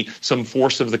could be some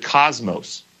force of the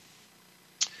cosmos.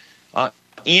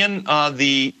 In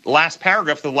the last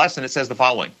paragraph of the lesson, it says the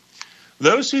following.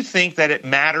 Those who think that it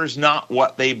matters not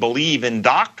what they believe in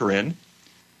doctrine,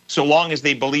 so long as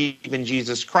they believe in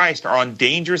Jesus Christ, are on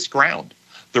dangerous ground.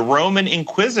 The Roman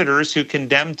inquisitors who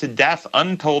condemned to death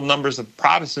untold numbers of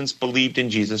Protestants believed in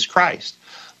Jesus Christ.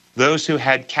 Those who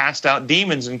had cast out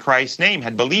demons in Christ's name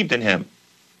had believed in him.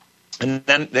 And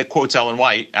then that quotes Ellen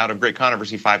White out of Great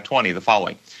Controversy 520, the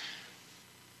following.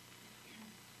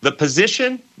 The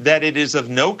position that it is of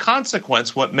no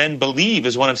consequence what men believe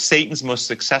is one of Satan's most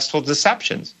successful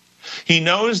deceptions. He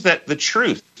knows that the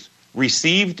truth,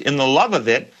 received in the love of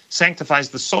it, sanctifies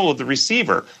the soul of the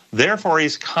receiver. Therefore, he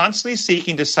is constantly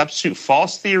seeking to substitute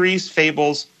false theories,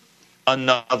 fables,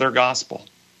 another gospel.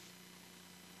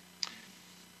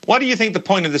 What do you think the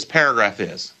point of this paragraph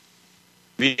is?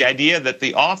 The idea that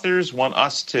the authors want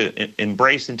us to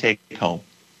embrace and take home.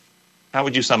 How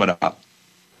would you sum it up?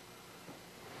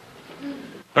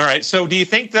 All right, so do you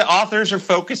think the authors are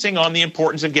focusing on the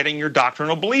importance of getting your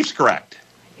doctrinal beliefs correct?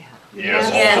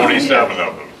 Yes, all 27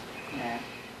 of them.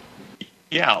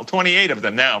 Yeah, 28 of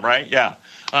them now, right? Yeah.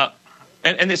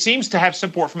 And it seems to have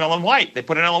support from Ellen White. They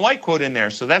put an Ellen White quote in there,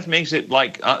 so that makes it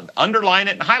like underline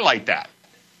it and highlight that.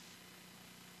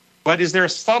 But is there a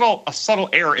subtle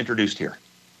error introduced here?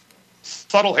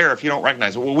 Subtle error if you don't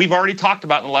recognize it. Well, we've already talked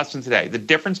about in the lesson today, the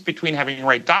difference between having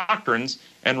right doctrines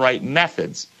and right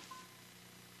methods.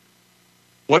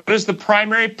 What is the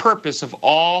primary purpose of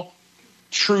all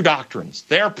true doctrines?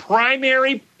 Their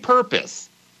primary purpose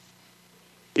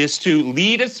is to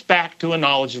lead us back to a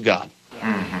knowledge of God.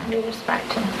 Lead us back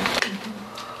to him.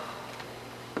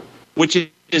 Which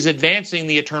is advancing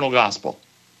the eternal gospel.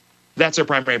 That's their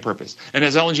primary purpose. And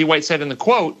as Ellen G. White said in the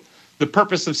quote, the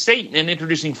purpose of Satan in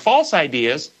introducing false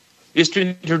ideas is to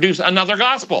introduce another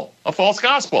gospel, a false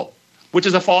gospel, which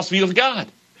is a false view of God.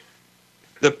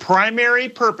 The primary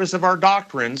purpose of our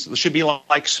doctrines should be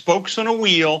like spokes on a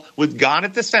wheel with God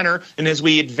at the center. And as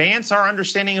we advance our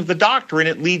understanding of the doctrine,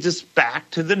 it leads us back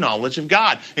to the knowledge of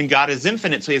God. And God is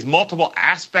infinite, so he has multiple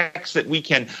aspects that we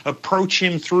can approach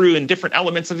him through in different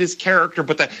elements of his character.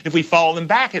 But if we follow them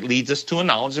back, it leads us to a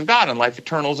knowledge of God. And life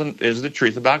eternal is the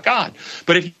truth about God.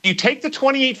 But if you take the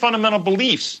 28 fundamental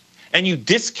beliefs and you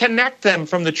disconnect them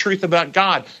from the truth about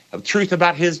God, the truth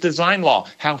about his design law,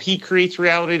 how he creates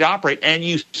reality to operate, and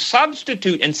you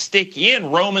substitute and stick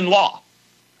in Roman law,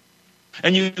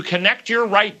 and you connect your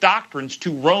right doctrines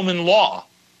to Roman law,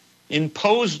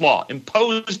 imposed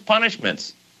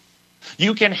punishments,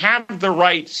 you can have the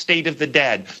right state of the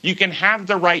dead. You can have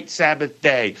the right Sabbath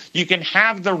day. You can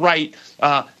have the right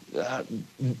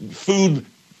food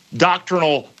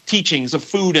doctrinal teachings of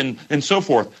food and so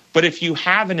forth. But if you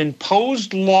have an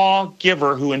imposed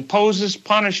lawgiver who imposes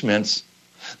punishments,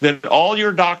 then all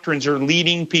your doctrines are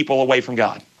leading people away from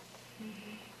God.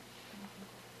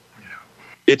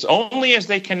 It's only as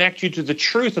they connect you to the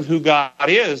truth of who God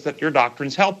is that your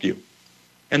doctrines help you.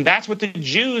 And that's what the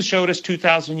Jews showed us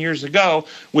 2,000 years ago,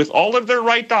 with all of their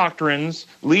right doctrines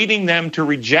leading them to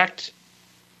reject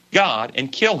God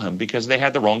and kill him because they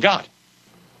had the wrong God.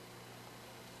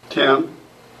 Tim?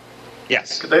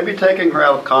 Yes. Could they be taking her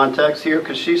out of context here?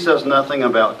 Because she says nothing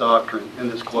about doctrine in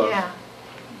this quote. Yeah.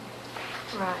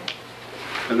 Right.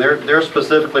 And they're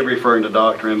specifically referring to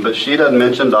doctrine, but she doesn't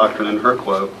mention doctrine in her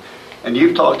quote. And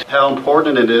you've talked how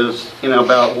important it is,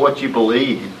 about what you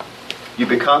believe. You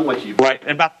become what you believe. Right,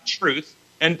 and about the truth.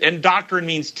 And doctrine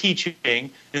means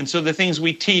teaching, and so the things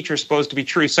we teach are supposed to be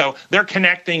true. So they're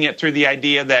connecting it through the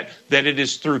idea that it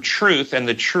is through truth, and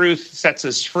the truth sets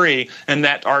us free, and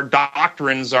that our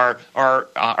doctrines are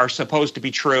supposed to be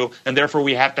true, and therefore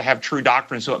we have to have true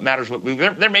doctrine, so it matters what we...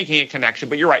 They're making a connection,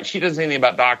 but you're right, she doesn't say anything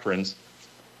about doctrines.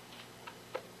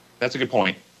 That's a good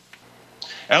point.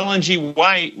 Ellen G.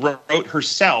 White wrote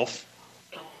herself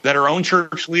that her own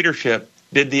church leadership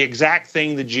did the exact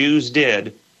thing the Jews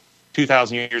did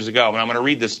 2,000 years ago. And I'm going to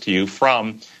read this to you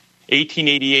from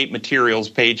 1888 Materials,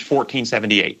 page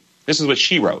 1478. This is what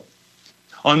she wrote.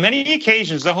 On many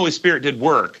occasions, the Holy Spirit did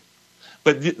work,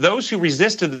 but those who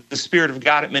resisted the Spirit of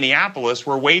God at Minneapolis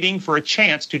were waiting for a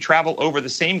chance to travel over the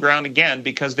same ground again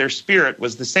because their spirit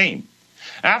was the same.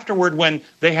 Afterward, when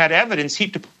they had evidence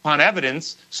heaped upon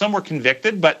evidence, some were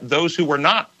convicted, but those who were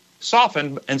not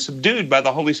softened and subdued by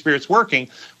the Holy Spirit's working,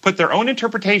 put their own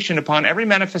interpretation upon every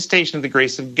manifestation of the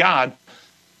grace of God,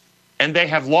 and they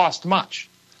have lost much.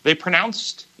 They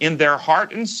pronounced in their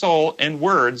heart and soul and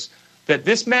words that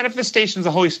this manifestation of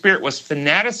the Holy Spirit was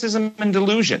fanaticism and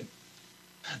delusion.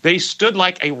 They stood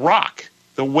like a rock,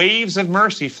 the waves of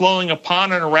mercy flowing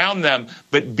upon and around them,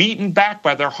 but beaten back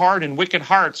by their hard and wicked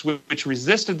hearts, which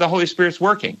resisted the Holy Spirit's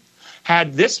working.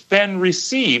 Had this been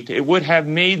received, it would have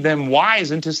made them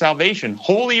wise unto salvation,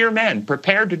 holier men,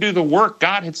 prepared to do the work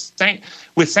God had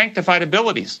with sanctified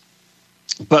abilities.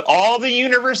 But all the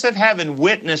universe of heaven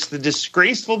witnessed the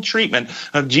disgraceful treatment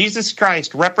of Jesus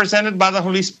Christ, represented by the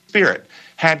Holy Spirit.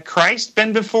 Had Christ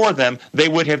been before them, they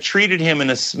would have treated him in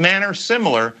a manner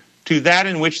similar to that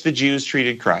in which the Jews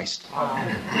treated Christ.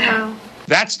 Wow.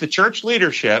 That's the church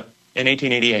leadership in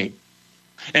 1888.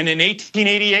 And in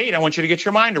 1888, I want you to get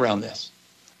your mind around this.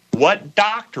 What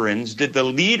doctrines did the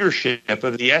leadership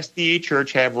of the SDA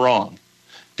Church have wrong?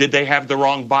 Did they have the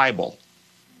wrong Bible,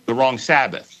 the wrong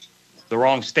Sabbath, the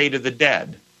wrong state of the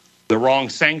dead, the wrong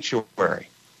sanctuary,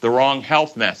 the wrong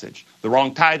health message, the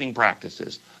wrong tithing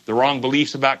practices, the wrong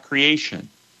beliefs about creation?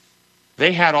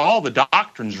 They had all the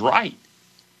doctrines right.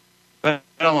 But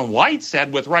Ellen White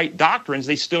said with right doctrines,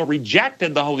 they still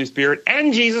rejected the Holy Spirit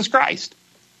and Jesus Christ.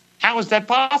 How is that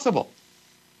possible?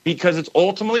 Because it's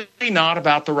ultimately not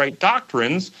about the right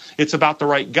doctrines. It's about the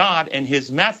right God and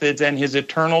his methods and his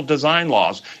eternal design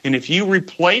laws. And if you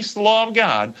replace the law of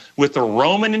God with the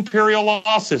Roman imperial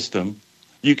law system,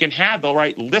 you can have the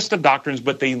right list of doctrines,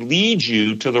 but they lead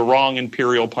you to the wrong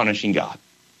imperial punishing God.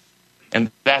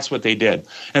 And that's what they did.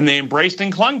 And they embraced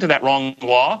and clung to that wrong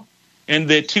law. And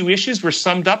the two issues were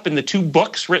summed up in the two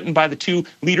books written by the two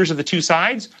leaders of the two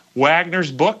sides.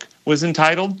 Wagner's book was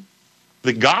entitled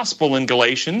The Gospel in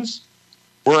Galatians,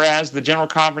 whereas the General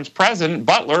Conference President,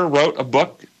 Butler, wrote a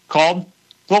book called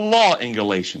The Law in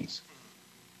Galatians.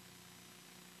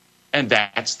 And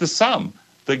that's the sum.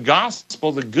 The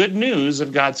gospel, the good news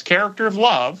of God's character of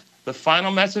love, the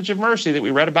final message of mercy that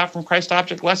we read about from Christ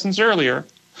Object Lessons earlier,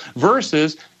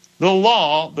 versus the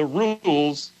law, the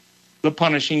rules, the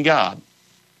punishing God.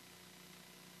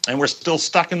 And we're still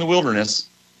stuck in the wilderness,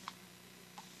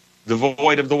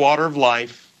 devoid of the water of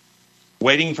life,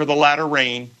 waiting for the latter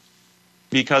rain,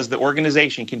 because the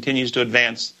organization continues to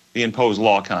advance the imposed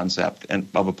law concept and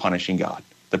of a punishing God,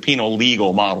 the penal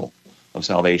legal model of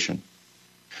salvation.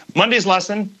 Monday's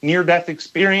lesson, near-death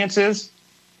experiences.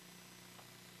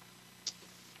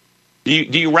 Do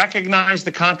you recognize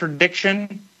the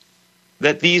contradiction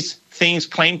that these things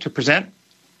claim to present?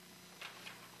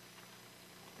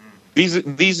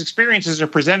 These experiences are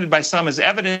presented by some as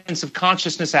evidence of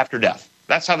consciousness after death.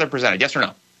 That's how they're presented. Yes or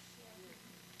no?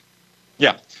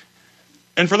 Yeah.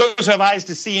 And for those who have eyes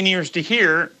to see and ears to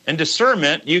hear and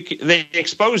discernment, they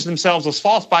expose themselves as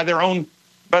false by their own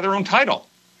title.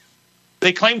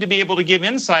 They claim to be able to give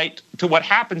insight to what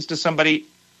happens to somebody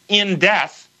in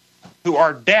death who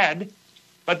are dead,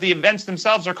 but the events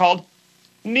themselves are called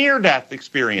near-death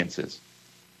experiences.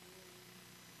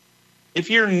 If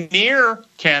you're near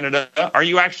Canada, are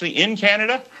you actually in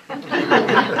Canada?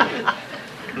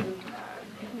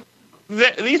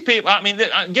 these people,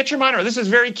 get your mind around. This is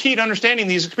very key to understanding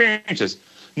these experiences.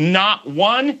 Not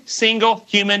one single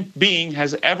human being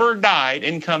has ever died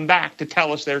and come back to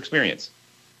tell us their experience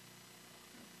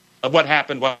of what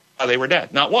happened while they were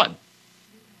dead. Not one.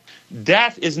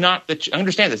 Death is not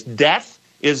understand this. Death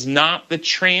is not the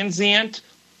transient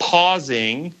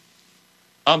pausing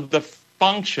of the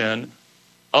function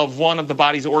of one of the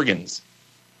body's organs,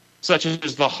 such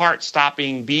as the heart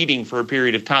stopping beating for a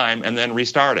period of time and then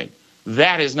restarting.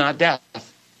 That is not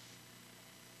death.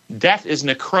 Death is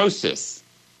necrosis,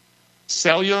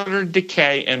 cellular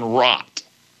decay, and rot.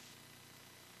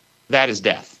 That is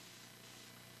death.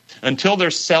 Until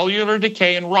there's cellular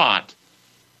decay and rot,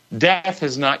 death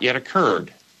has not yet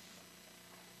occurred.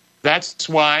 That's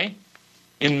why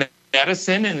in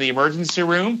medicine, in the emergency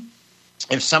room,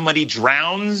 if somebody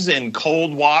drowns in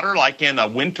cold water, like in a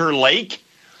winter lake,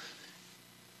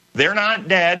 they're not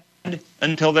dead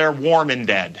until they're warm and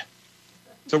dead.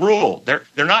 It's a rule.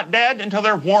 They're not dead until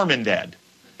they're warm and dead.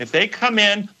 If they come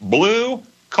in blue,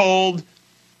 cold,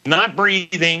 not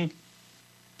breathing,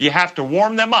 you have to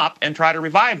warm them up and try to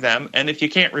revive them. And if you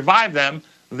can't revive them,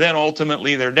 then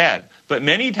ultimately they're dead. But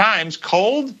many times,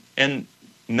 cold and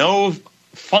no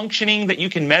functioning that you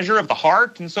can measure of the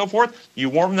heart and so forth, you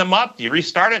warm them up, you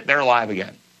restart it, they're alive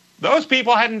again. Those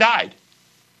people hadn't died.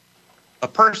 A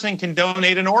person can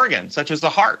donate an organ, such as the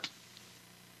heart.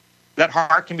 That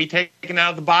heart can be taken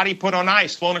out of the body, put on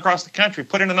ice, flown across the country,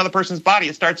 put in another person's body,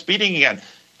 it starts beating again.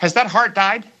 Has that heart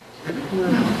died?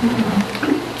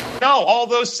 No, all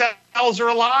those cells are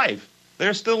alive.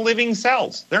 They're still living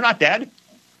cells. They're not dead.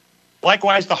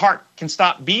 Likewise, the heart can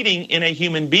stop beating in a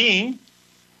human being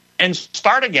and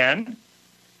start again.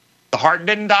 The heart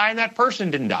didn't die and that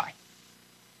person didn't die.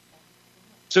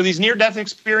 So these near-death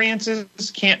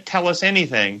experiences can't tell us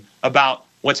anything about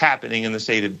what's happening in the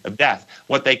state of death.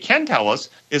 What they can tell us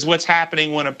is what's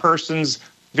happening when a person's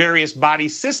various body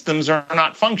systems are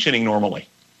not functioning normally.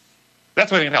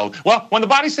 That's what they can tell us. Well, when the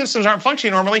body systems aren't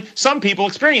functioning normally, some people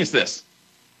experience this.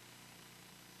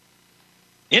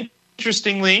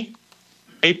 Interestingly,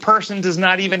 a person does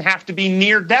not even have to be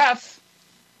near death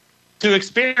to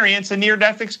experience a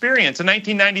near-death experience. A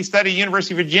 1990 study,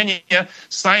 University of Virginia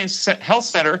Science Health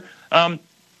Center,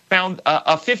 found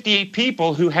 58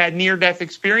 people who had near-death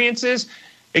experiences,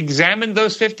 examined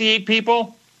those 58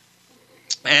 people,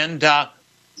 and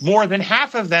more than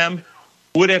half of them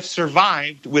would have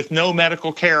survived with no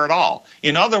medical care at all.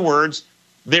 In other words,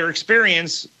 their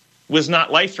experience was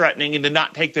not life-threatening and did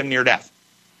not take them near death.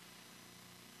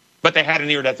 But they had a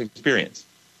near-death experience.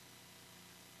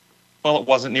 Well, it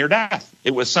wasn't near death.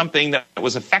 It was something that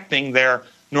was affecting their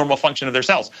normal function of their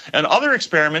cells. And other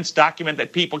experiments document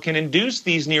that people can induce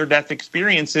these near-death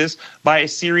experiences by a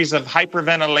series of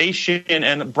hyperventilation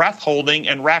and breath holding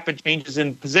and rapid changes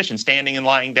in position, standing and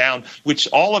lying down, which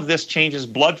all of this changes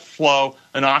blood flow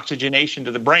and oxygenation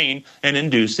to the brain and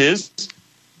induces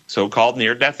so-called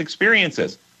near-death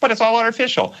experiences. But it's all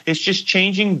artificial. It's just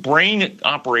changing brain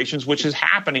operations, which is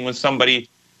happening when somebody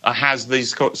has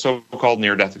these so-called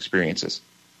near-death experiences.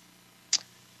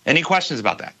 Any questions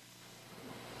about that?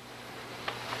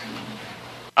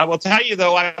 I will tell you,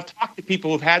 though, I've talked to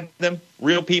people who've had them,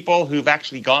 real people who've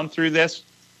actually gone through this,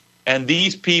 and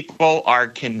these people are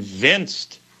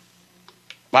convinced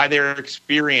by their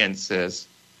experiences,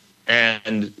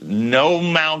 and no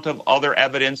amount of other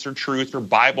evidence or truth or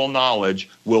Bible knowledge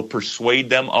will persuade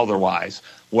them otherwise.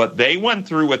 What they went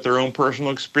through with their own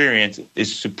personal experience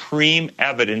is supreme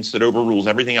evidence that overrules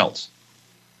everything else.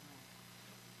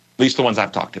 At least the ones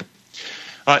I've talked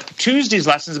to. Tuesday's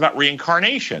lesson is about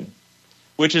reincarnation,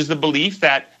 which is the belief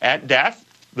that at death,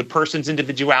 the person's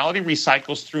individuality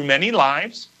recycles through many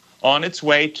lives on its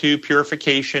way to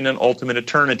purification and ultimate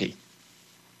eternity.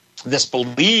 This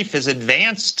belief is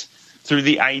advanced through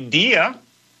the idea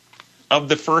of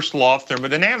the first law of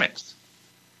thermodynamics.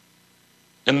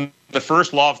 And the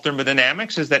first law of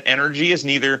thermodynamics is that energy is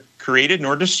neither created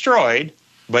nor destroyed,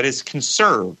 but is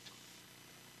conserved.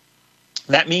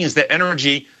 That means that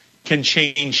energy can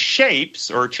change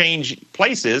shapes or change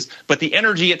places, but the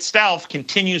energy itself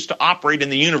continues to operate in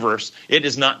the universe. It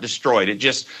is not destroyed. It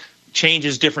just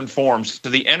changes different forms. So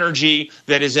the energy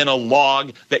that is in a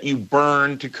log that you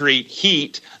burn to create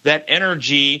heat, that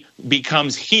energy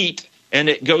becomes heat and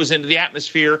it goes into the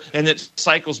atmosphere and it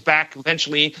cycles back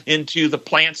eventually into the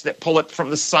plants that pull it from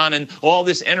the sun, and all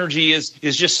this energy is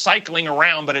just cycling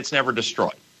around, but it's never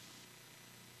destroyed.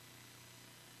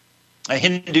 A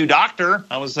Hindu doctor,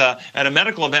 I was at a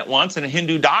medical event once, and a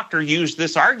Hindu doctor used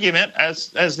this argument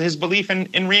as his belief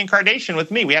in reincarnation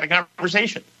with me. We had a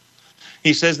conversation.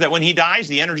 He says that when he dies,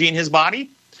 the energy in his body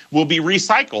will be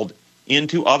recycled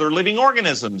into other living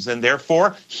organisms, and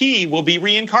therefore he will be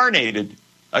reincarnated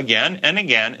again and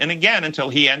again and again until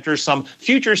he enters some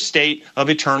future state of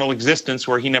eternal existence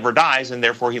where he never dies and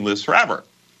therefore he lives forever.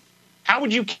 How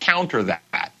would you counter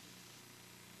that?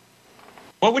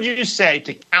 What would you say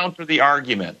to counter the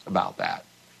argument about that?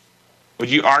 Would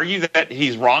you argue that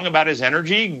he's wrong about his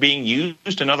energy being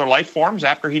used in other life forms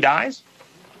after he dies?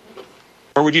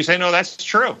 Or would you say, no, that's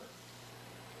true?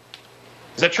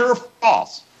 Is that true or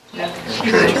false?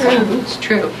 It's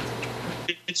true.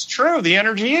 It's true. The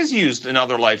energy is used in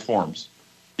other life forms.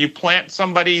 You plant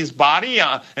somebody's body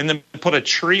and then put a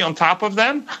tree on top of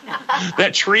them.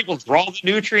 That tree will draw the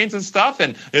nutrients and stuff,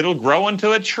 and it'll grow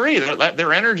into a tree.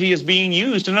 Their energy is being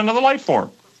used in another life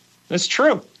form. That's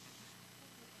true.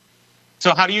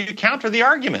 So how do you counter the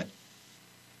argument?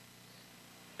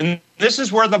 And this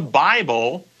is where the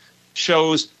Bible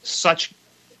shows such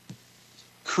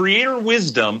creator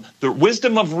wisdom, the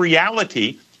wisdom of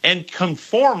reality, and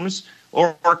conforms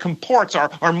or comports,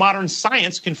 our modern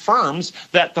science confirms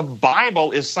that the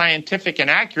Bible is scientific and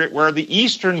accurate where the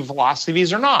Eastern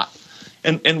philosophies are not.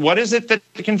 And what is it that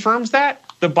confirms that?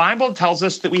 The Bible tells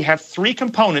us that we have three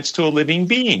components to a living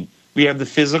being. We have the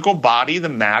physical body, the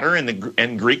matter,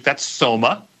 in Greek that's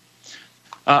soma.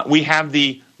 We have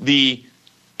the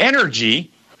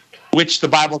energy, which the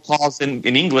Bible calls in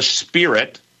English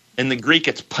spirit. In the Greek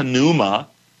it's pneuma,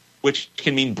 which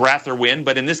can mean breath or wind,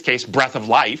 but in this case, breath of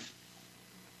life.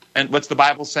 And what's the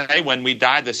Bible say? When we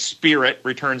die, the spirit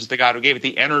returns to God who gave it.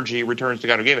 The energy returns to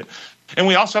God who gave it. And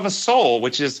we also have a soul,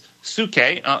 which is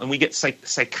psyche, and we get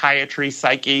psychiatry,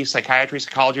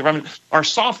 psychology, our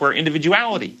software,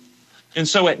 individuality. And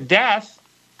so at death,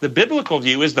 the biblical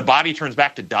view is the body turns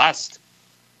back to dust.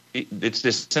 It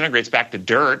disintegrates back to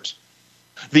dirt.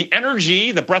 The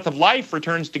energy, the breath of life,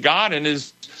 returns to God and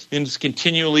is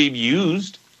continually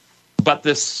used. But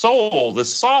the soul, the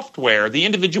software, the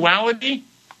individuality,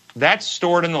 that's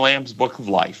stored in the Lamb's Book of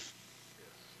Life.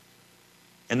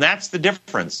 And that's the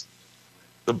difference.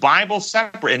 The Bible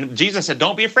separates, and Jesus said,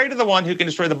 don't be afraid of the one who can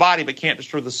destroy the body but can't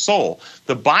destroy the soul.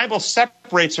 The Bible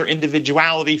separates our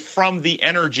individuality from the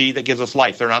energy that gives us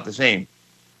life. They're not the same.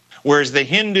 Whereas the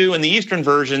Hindu and the Eastern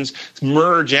versions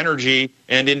merge energy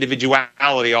and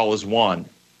individuality all as one.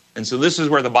 And so this is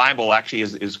where the Bible actually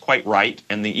is quite right,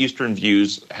 and the Eastern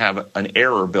views have an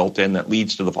error built in that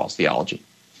leads to the false theology.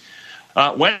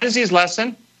 Wednesday's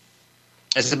lesson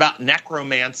is about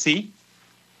necromancy,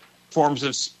 forms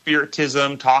of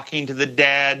spiritism, talking to the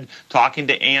dead, talking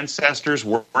to ancestors,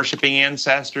 worshiping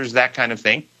ancestors, that kind of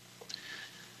thing.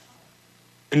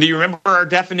 And do you remember our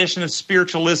definition of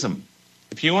spiritualism?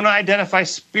 If you want to identify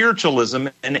spiritualism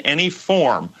in any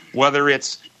form, whether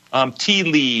it's tea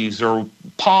leaves or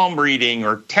palm reading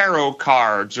or tarot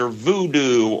cards or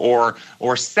voodoo or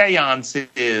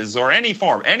seances or any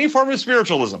form of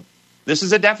spiritualism, this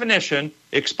is a definition,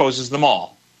 exposes them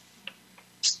all.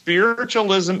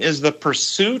 Spiritualism is the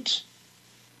pursuit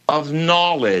of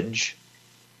knowledge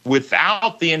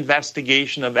without the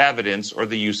investigation of evidence or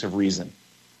the use of reason.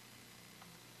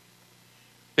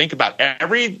 Think about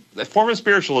every form of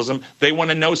spiritualism, they want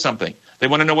to know something. They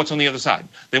want to know what's on the other side.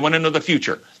 They want to know the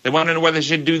future. They want to know whether they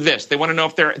should do this. They want to know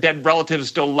if their dead relatives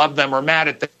still love them or mad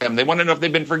at them. They want to know if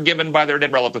they've been forgiven by their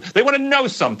dead relatives. They want to know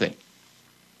something.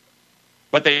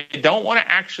 But they don't want to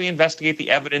actually investigate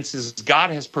the evidences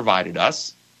God has provided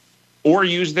us or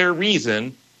use their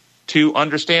reason to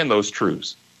understand those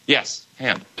truths. Yes,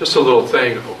 hand. Just a little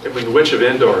thing. When the Witch of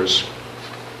Endor's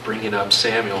bringing up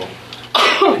Samuel,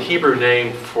 the Hebrew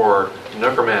name for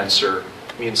necromancer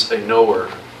means a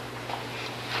knower.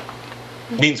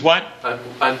 Means what?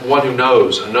 One who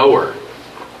knows, a knower.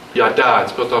 Yada,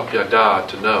 it's built off yada,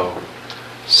 to know.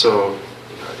 So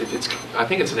I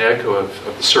think it's an echo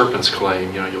of the serpent's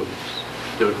claim. You'll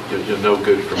know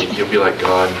good from it. You'll be like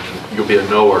God. You'll be a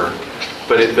knower.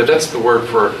 But that's the word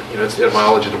for, it's the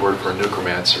etymology of the word for a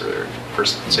necromancer there, 1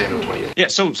 Samuel 28. Yeah,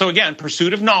 so again,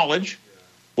 pursuit of knowledge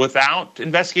without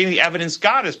investigating the evidence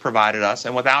God has provided us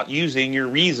and without using your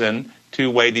reason to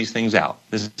weigh these things out.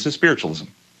 This is spiritualism.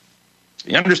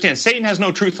 You understand, Satan has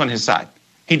no truth on his side.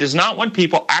 He does not want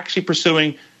people actually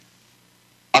pursuing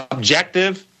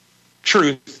objective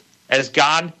truth as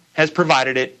God has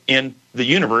provided it in the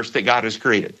universe that God has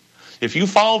created. If you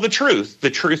follow the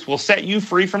truth will set you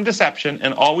free from deception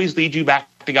and always lead you back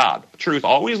to God. Truth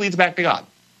always leads back to God.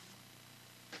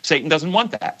 Satan doesn't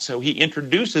want that, so he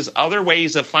introduces other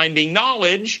ways of finding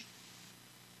knowledge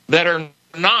that are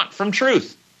not from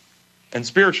truth. And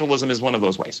spiritualism is one of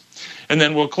those ways. And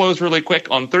then we'll close really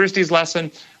quick on Thursday's lesson,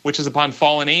 which is upon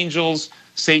fallen angels.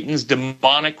 Satan's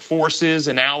demonic forces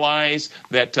and allies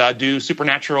that do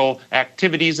supernatural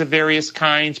activities of various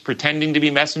kinds, pretending to be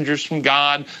messengers from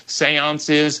God,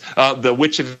 seances, the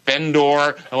Witch of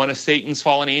Endor, one of Satan's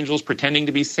fallen angels pretending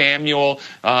to be Samuel,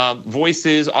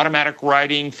 voices, automatic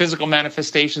writing, physical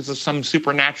manifestations of some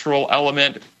supernatural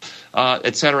element,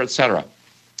 etc., etc.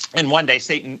 And one day,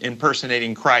 Satan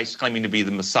impersonating Christ, claiming to be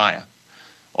the Messiah.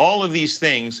 All of these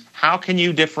things, how can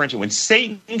you differentiate? When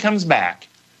Satan comes back,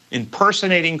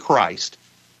 impersonating Christ,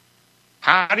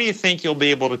 how do you think you'll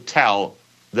be able to tell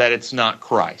that it's not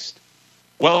Christ?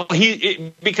 Well,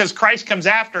 because Christ comes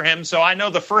after him, so I know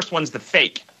the first one's the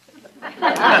fake.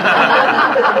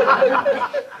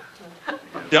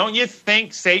 Don't you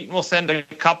think Satan will send a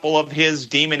couple of his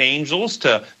demon angels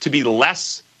to be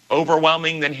less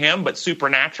overwhelming than him, but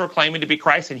supernatural, claiming to be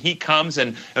Christ, and he comes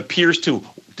and appears to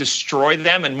destroy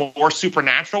them in more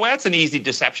supernatural way? That's an easy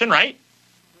deception, right?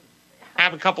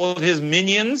 Have a couple of his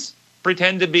minions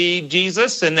pretend to be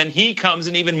Jesus, and then he comes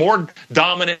in even more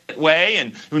dominant way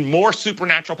and more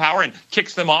supernatural power and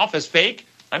kicks them off as fake.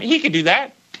 I mean, he could do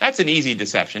that. That's an easy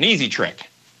deception, easy trick.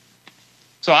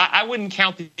 So I wouldn't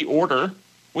count the order.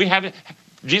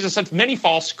 Jesus said many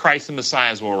false Christs and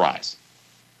Messiahs will arise.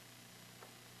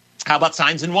 How about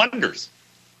signs and wonders?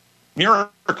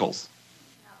 Miracles.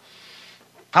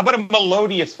 How about a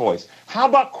melodious voice? How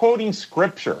about quoting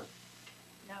scripture?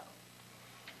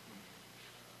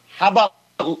 How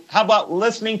about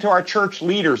listening to our church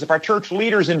leaders? If our church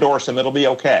leaders endorse him, it'll be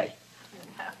okay.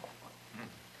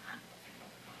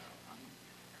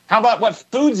 How about what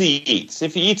foods he eats?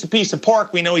 If he eats a piece of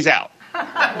pork, we know he's out.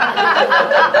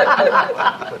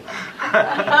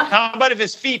 How about if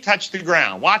his feet touch the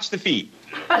ground? Watch the feet.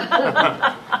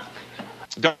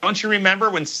 Don't you remember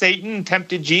when Satan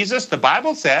tempted Jesus? The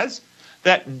Bible says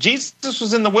that Jesus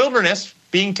was in the wilderness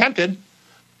being tempted,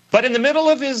 but in the middle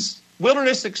of his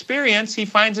wilderness experience, he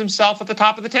finds himself at the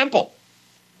top of the temple.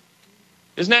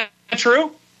 Isn't that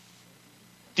true?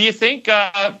 Do you think,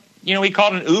 he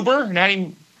called an Uber and had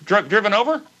him driven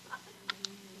over?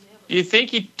 Do you think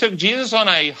he took Jesus on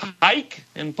a hike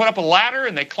and put up a ladder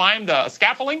and they climbed a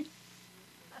scaffolding?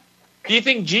 Do you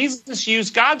think Jesus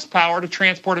used God's power to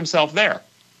transport himself there?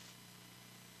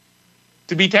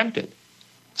 To be tempted.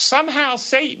 Somehow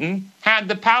Satan had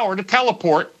the power to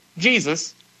teleport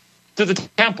Jesus to the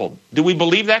temple. Do we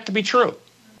believe that to be true?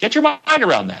 Get your mind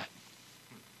around that.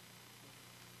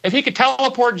 If he could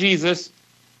teleport Jesus,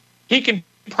 he can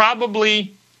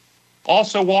probably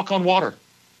also walk on water.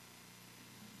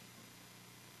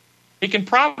 He can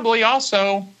probably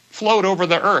also float over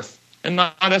the earth and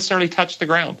not necessarily touch the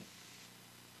ground.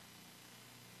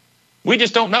 We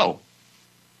just don't know.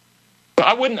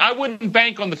 I wouldn't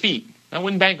bank on the feet. I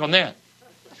wouldn't bank on that.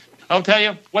 I'll tell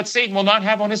you what Satan will not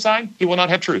have on his side. He will not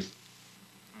have truth.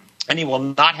 And he will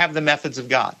not have the methods of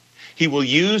God. He will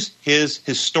use his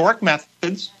historic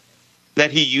methods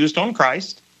that he used on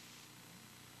Christ,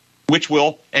 which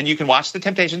will, and you can watch the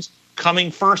temptations,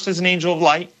 coming first as an angel of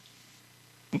light,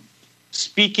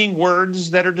 speaking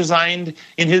words that are designed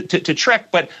to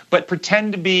trick, but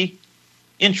pretend to be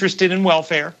interested in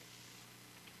welfare.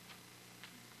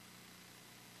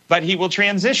 But he will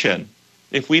transition.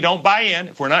 If we don't buy in,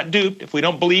 if we're not duped, if we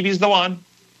don't believe he's the one,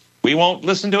 we won't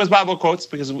listen to his Bible quotes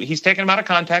because he's taken them out of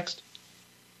context.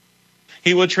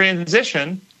 He will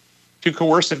transition to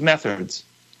coercive methods,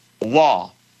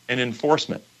 law and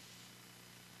enforcement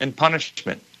and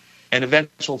punishment and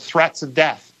eventual threats of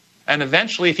death. And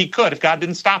eventually, if God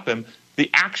didn't stop him, the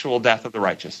actual death of the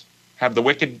righteous. Have the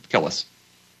wicked kill us.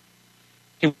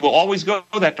 He will always go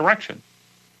that direction.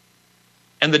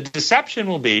 And the deception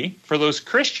will be for those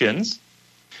Christians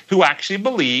who actually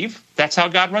believe that's how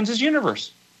God runs his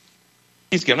universe.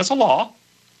 He's given us a law.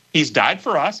 He's died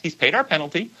for us. He's paid our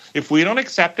penalty. If we don't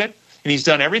accept it, and he's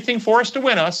done everything for us to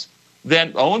win us,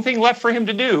 then the only thing left for him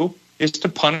to do is to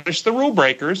punish the rule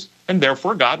breakers, and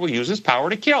therefore God will use his power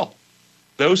to kill.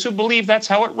 Those who believe that's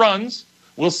how it runs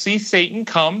will see Satan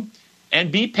come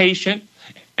and be patient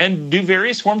and do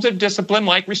various forms of discipline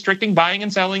like restricting buying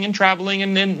and selling and traveling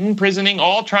and imprisoning,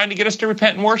 all trying to get us to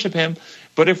repent and worship him.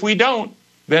 But if we don't,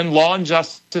 then law and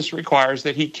justice requires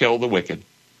that he kill the wicked.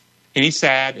 And he's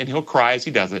sad and he'll cry as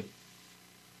he does it.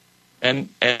 And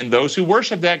those who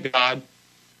worship that God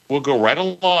will go right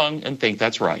along and think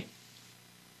that's right.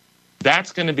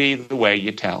 That's going to be the way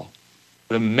you tell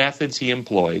the methods he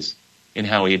employs in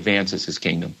how he advances his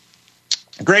kingdom.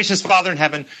 Gracious Father in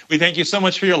heaven, we thank you so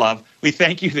much for your love. We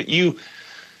thank you that you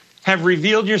have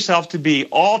revealed yourself to be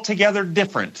altogether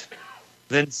different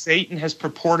than Satan has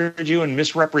purported you and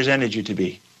misrepresented you to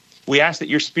be. We ask that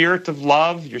your spirit of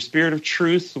love, your spirit of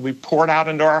truth will be poured out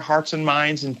into our hearts and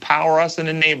minds, empower us and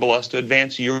enable us to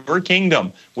advance your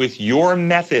kingdom with your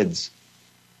methods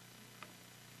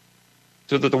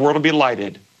so that the world will be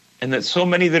lighted and that so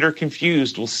many that are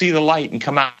confused will see the light and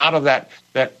come out of that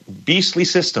beastly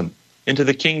system into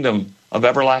the kingdom of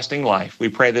everlasting life. We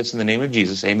pray this in the name of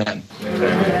Jesus. Amen.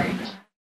 Amen.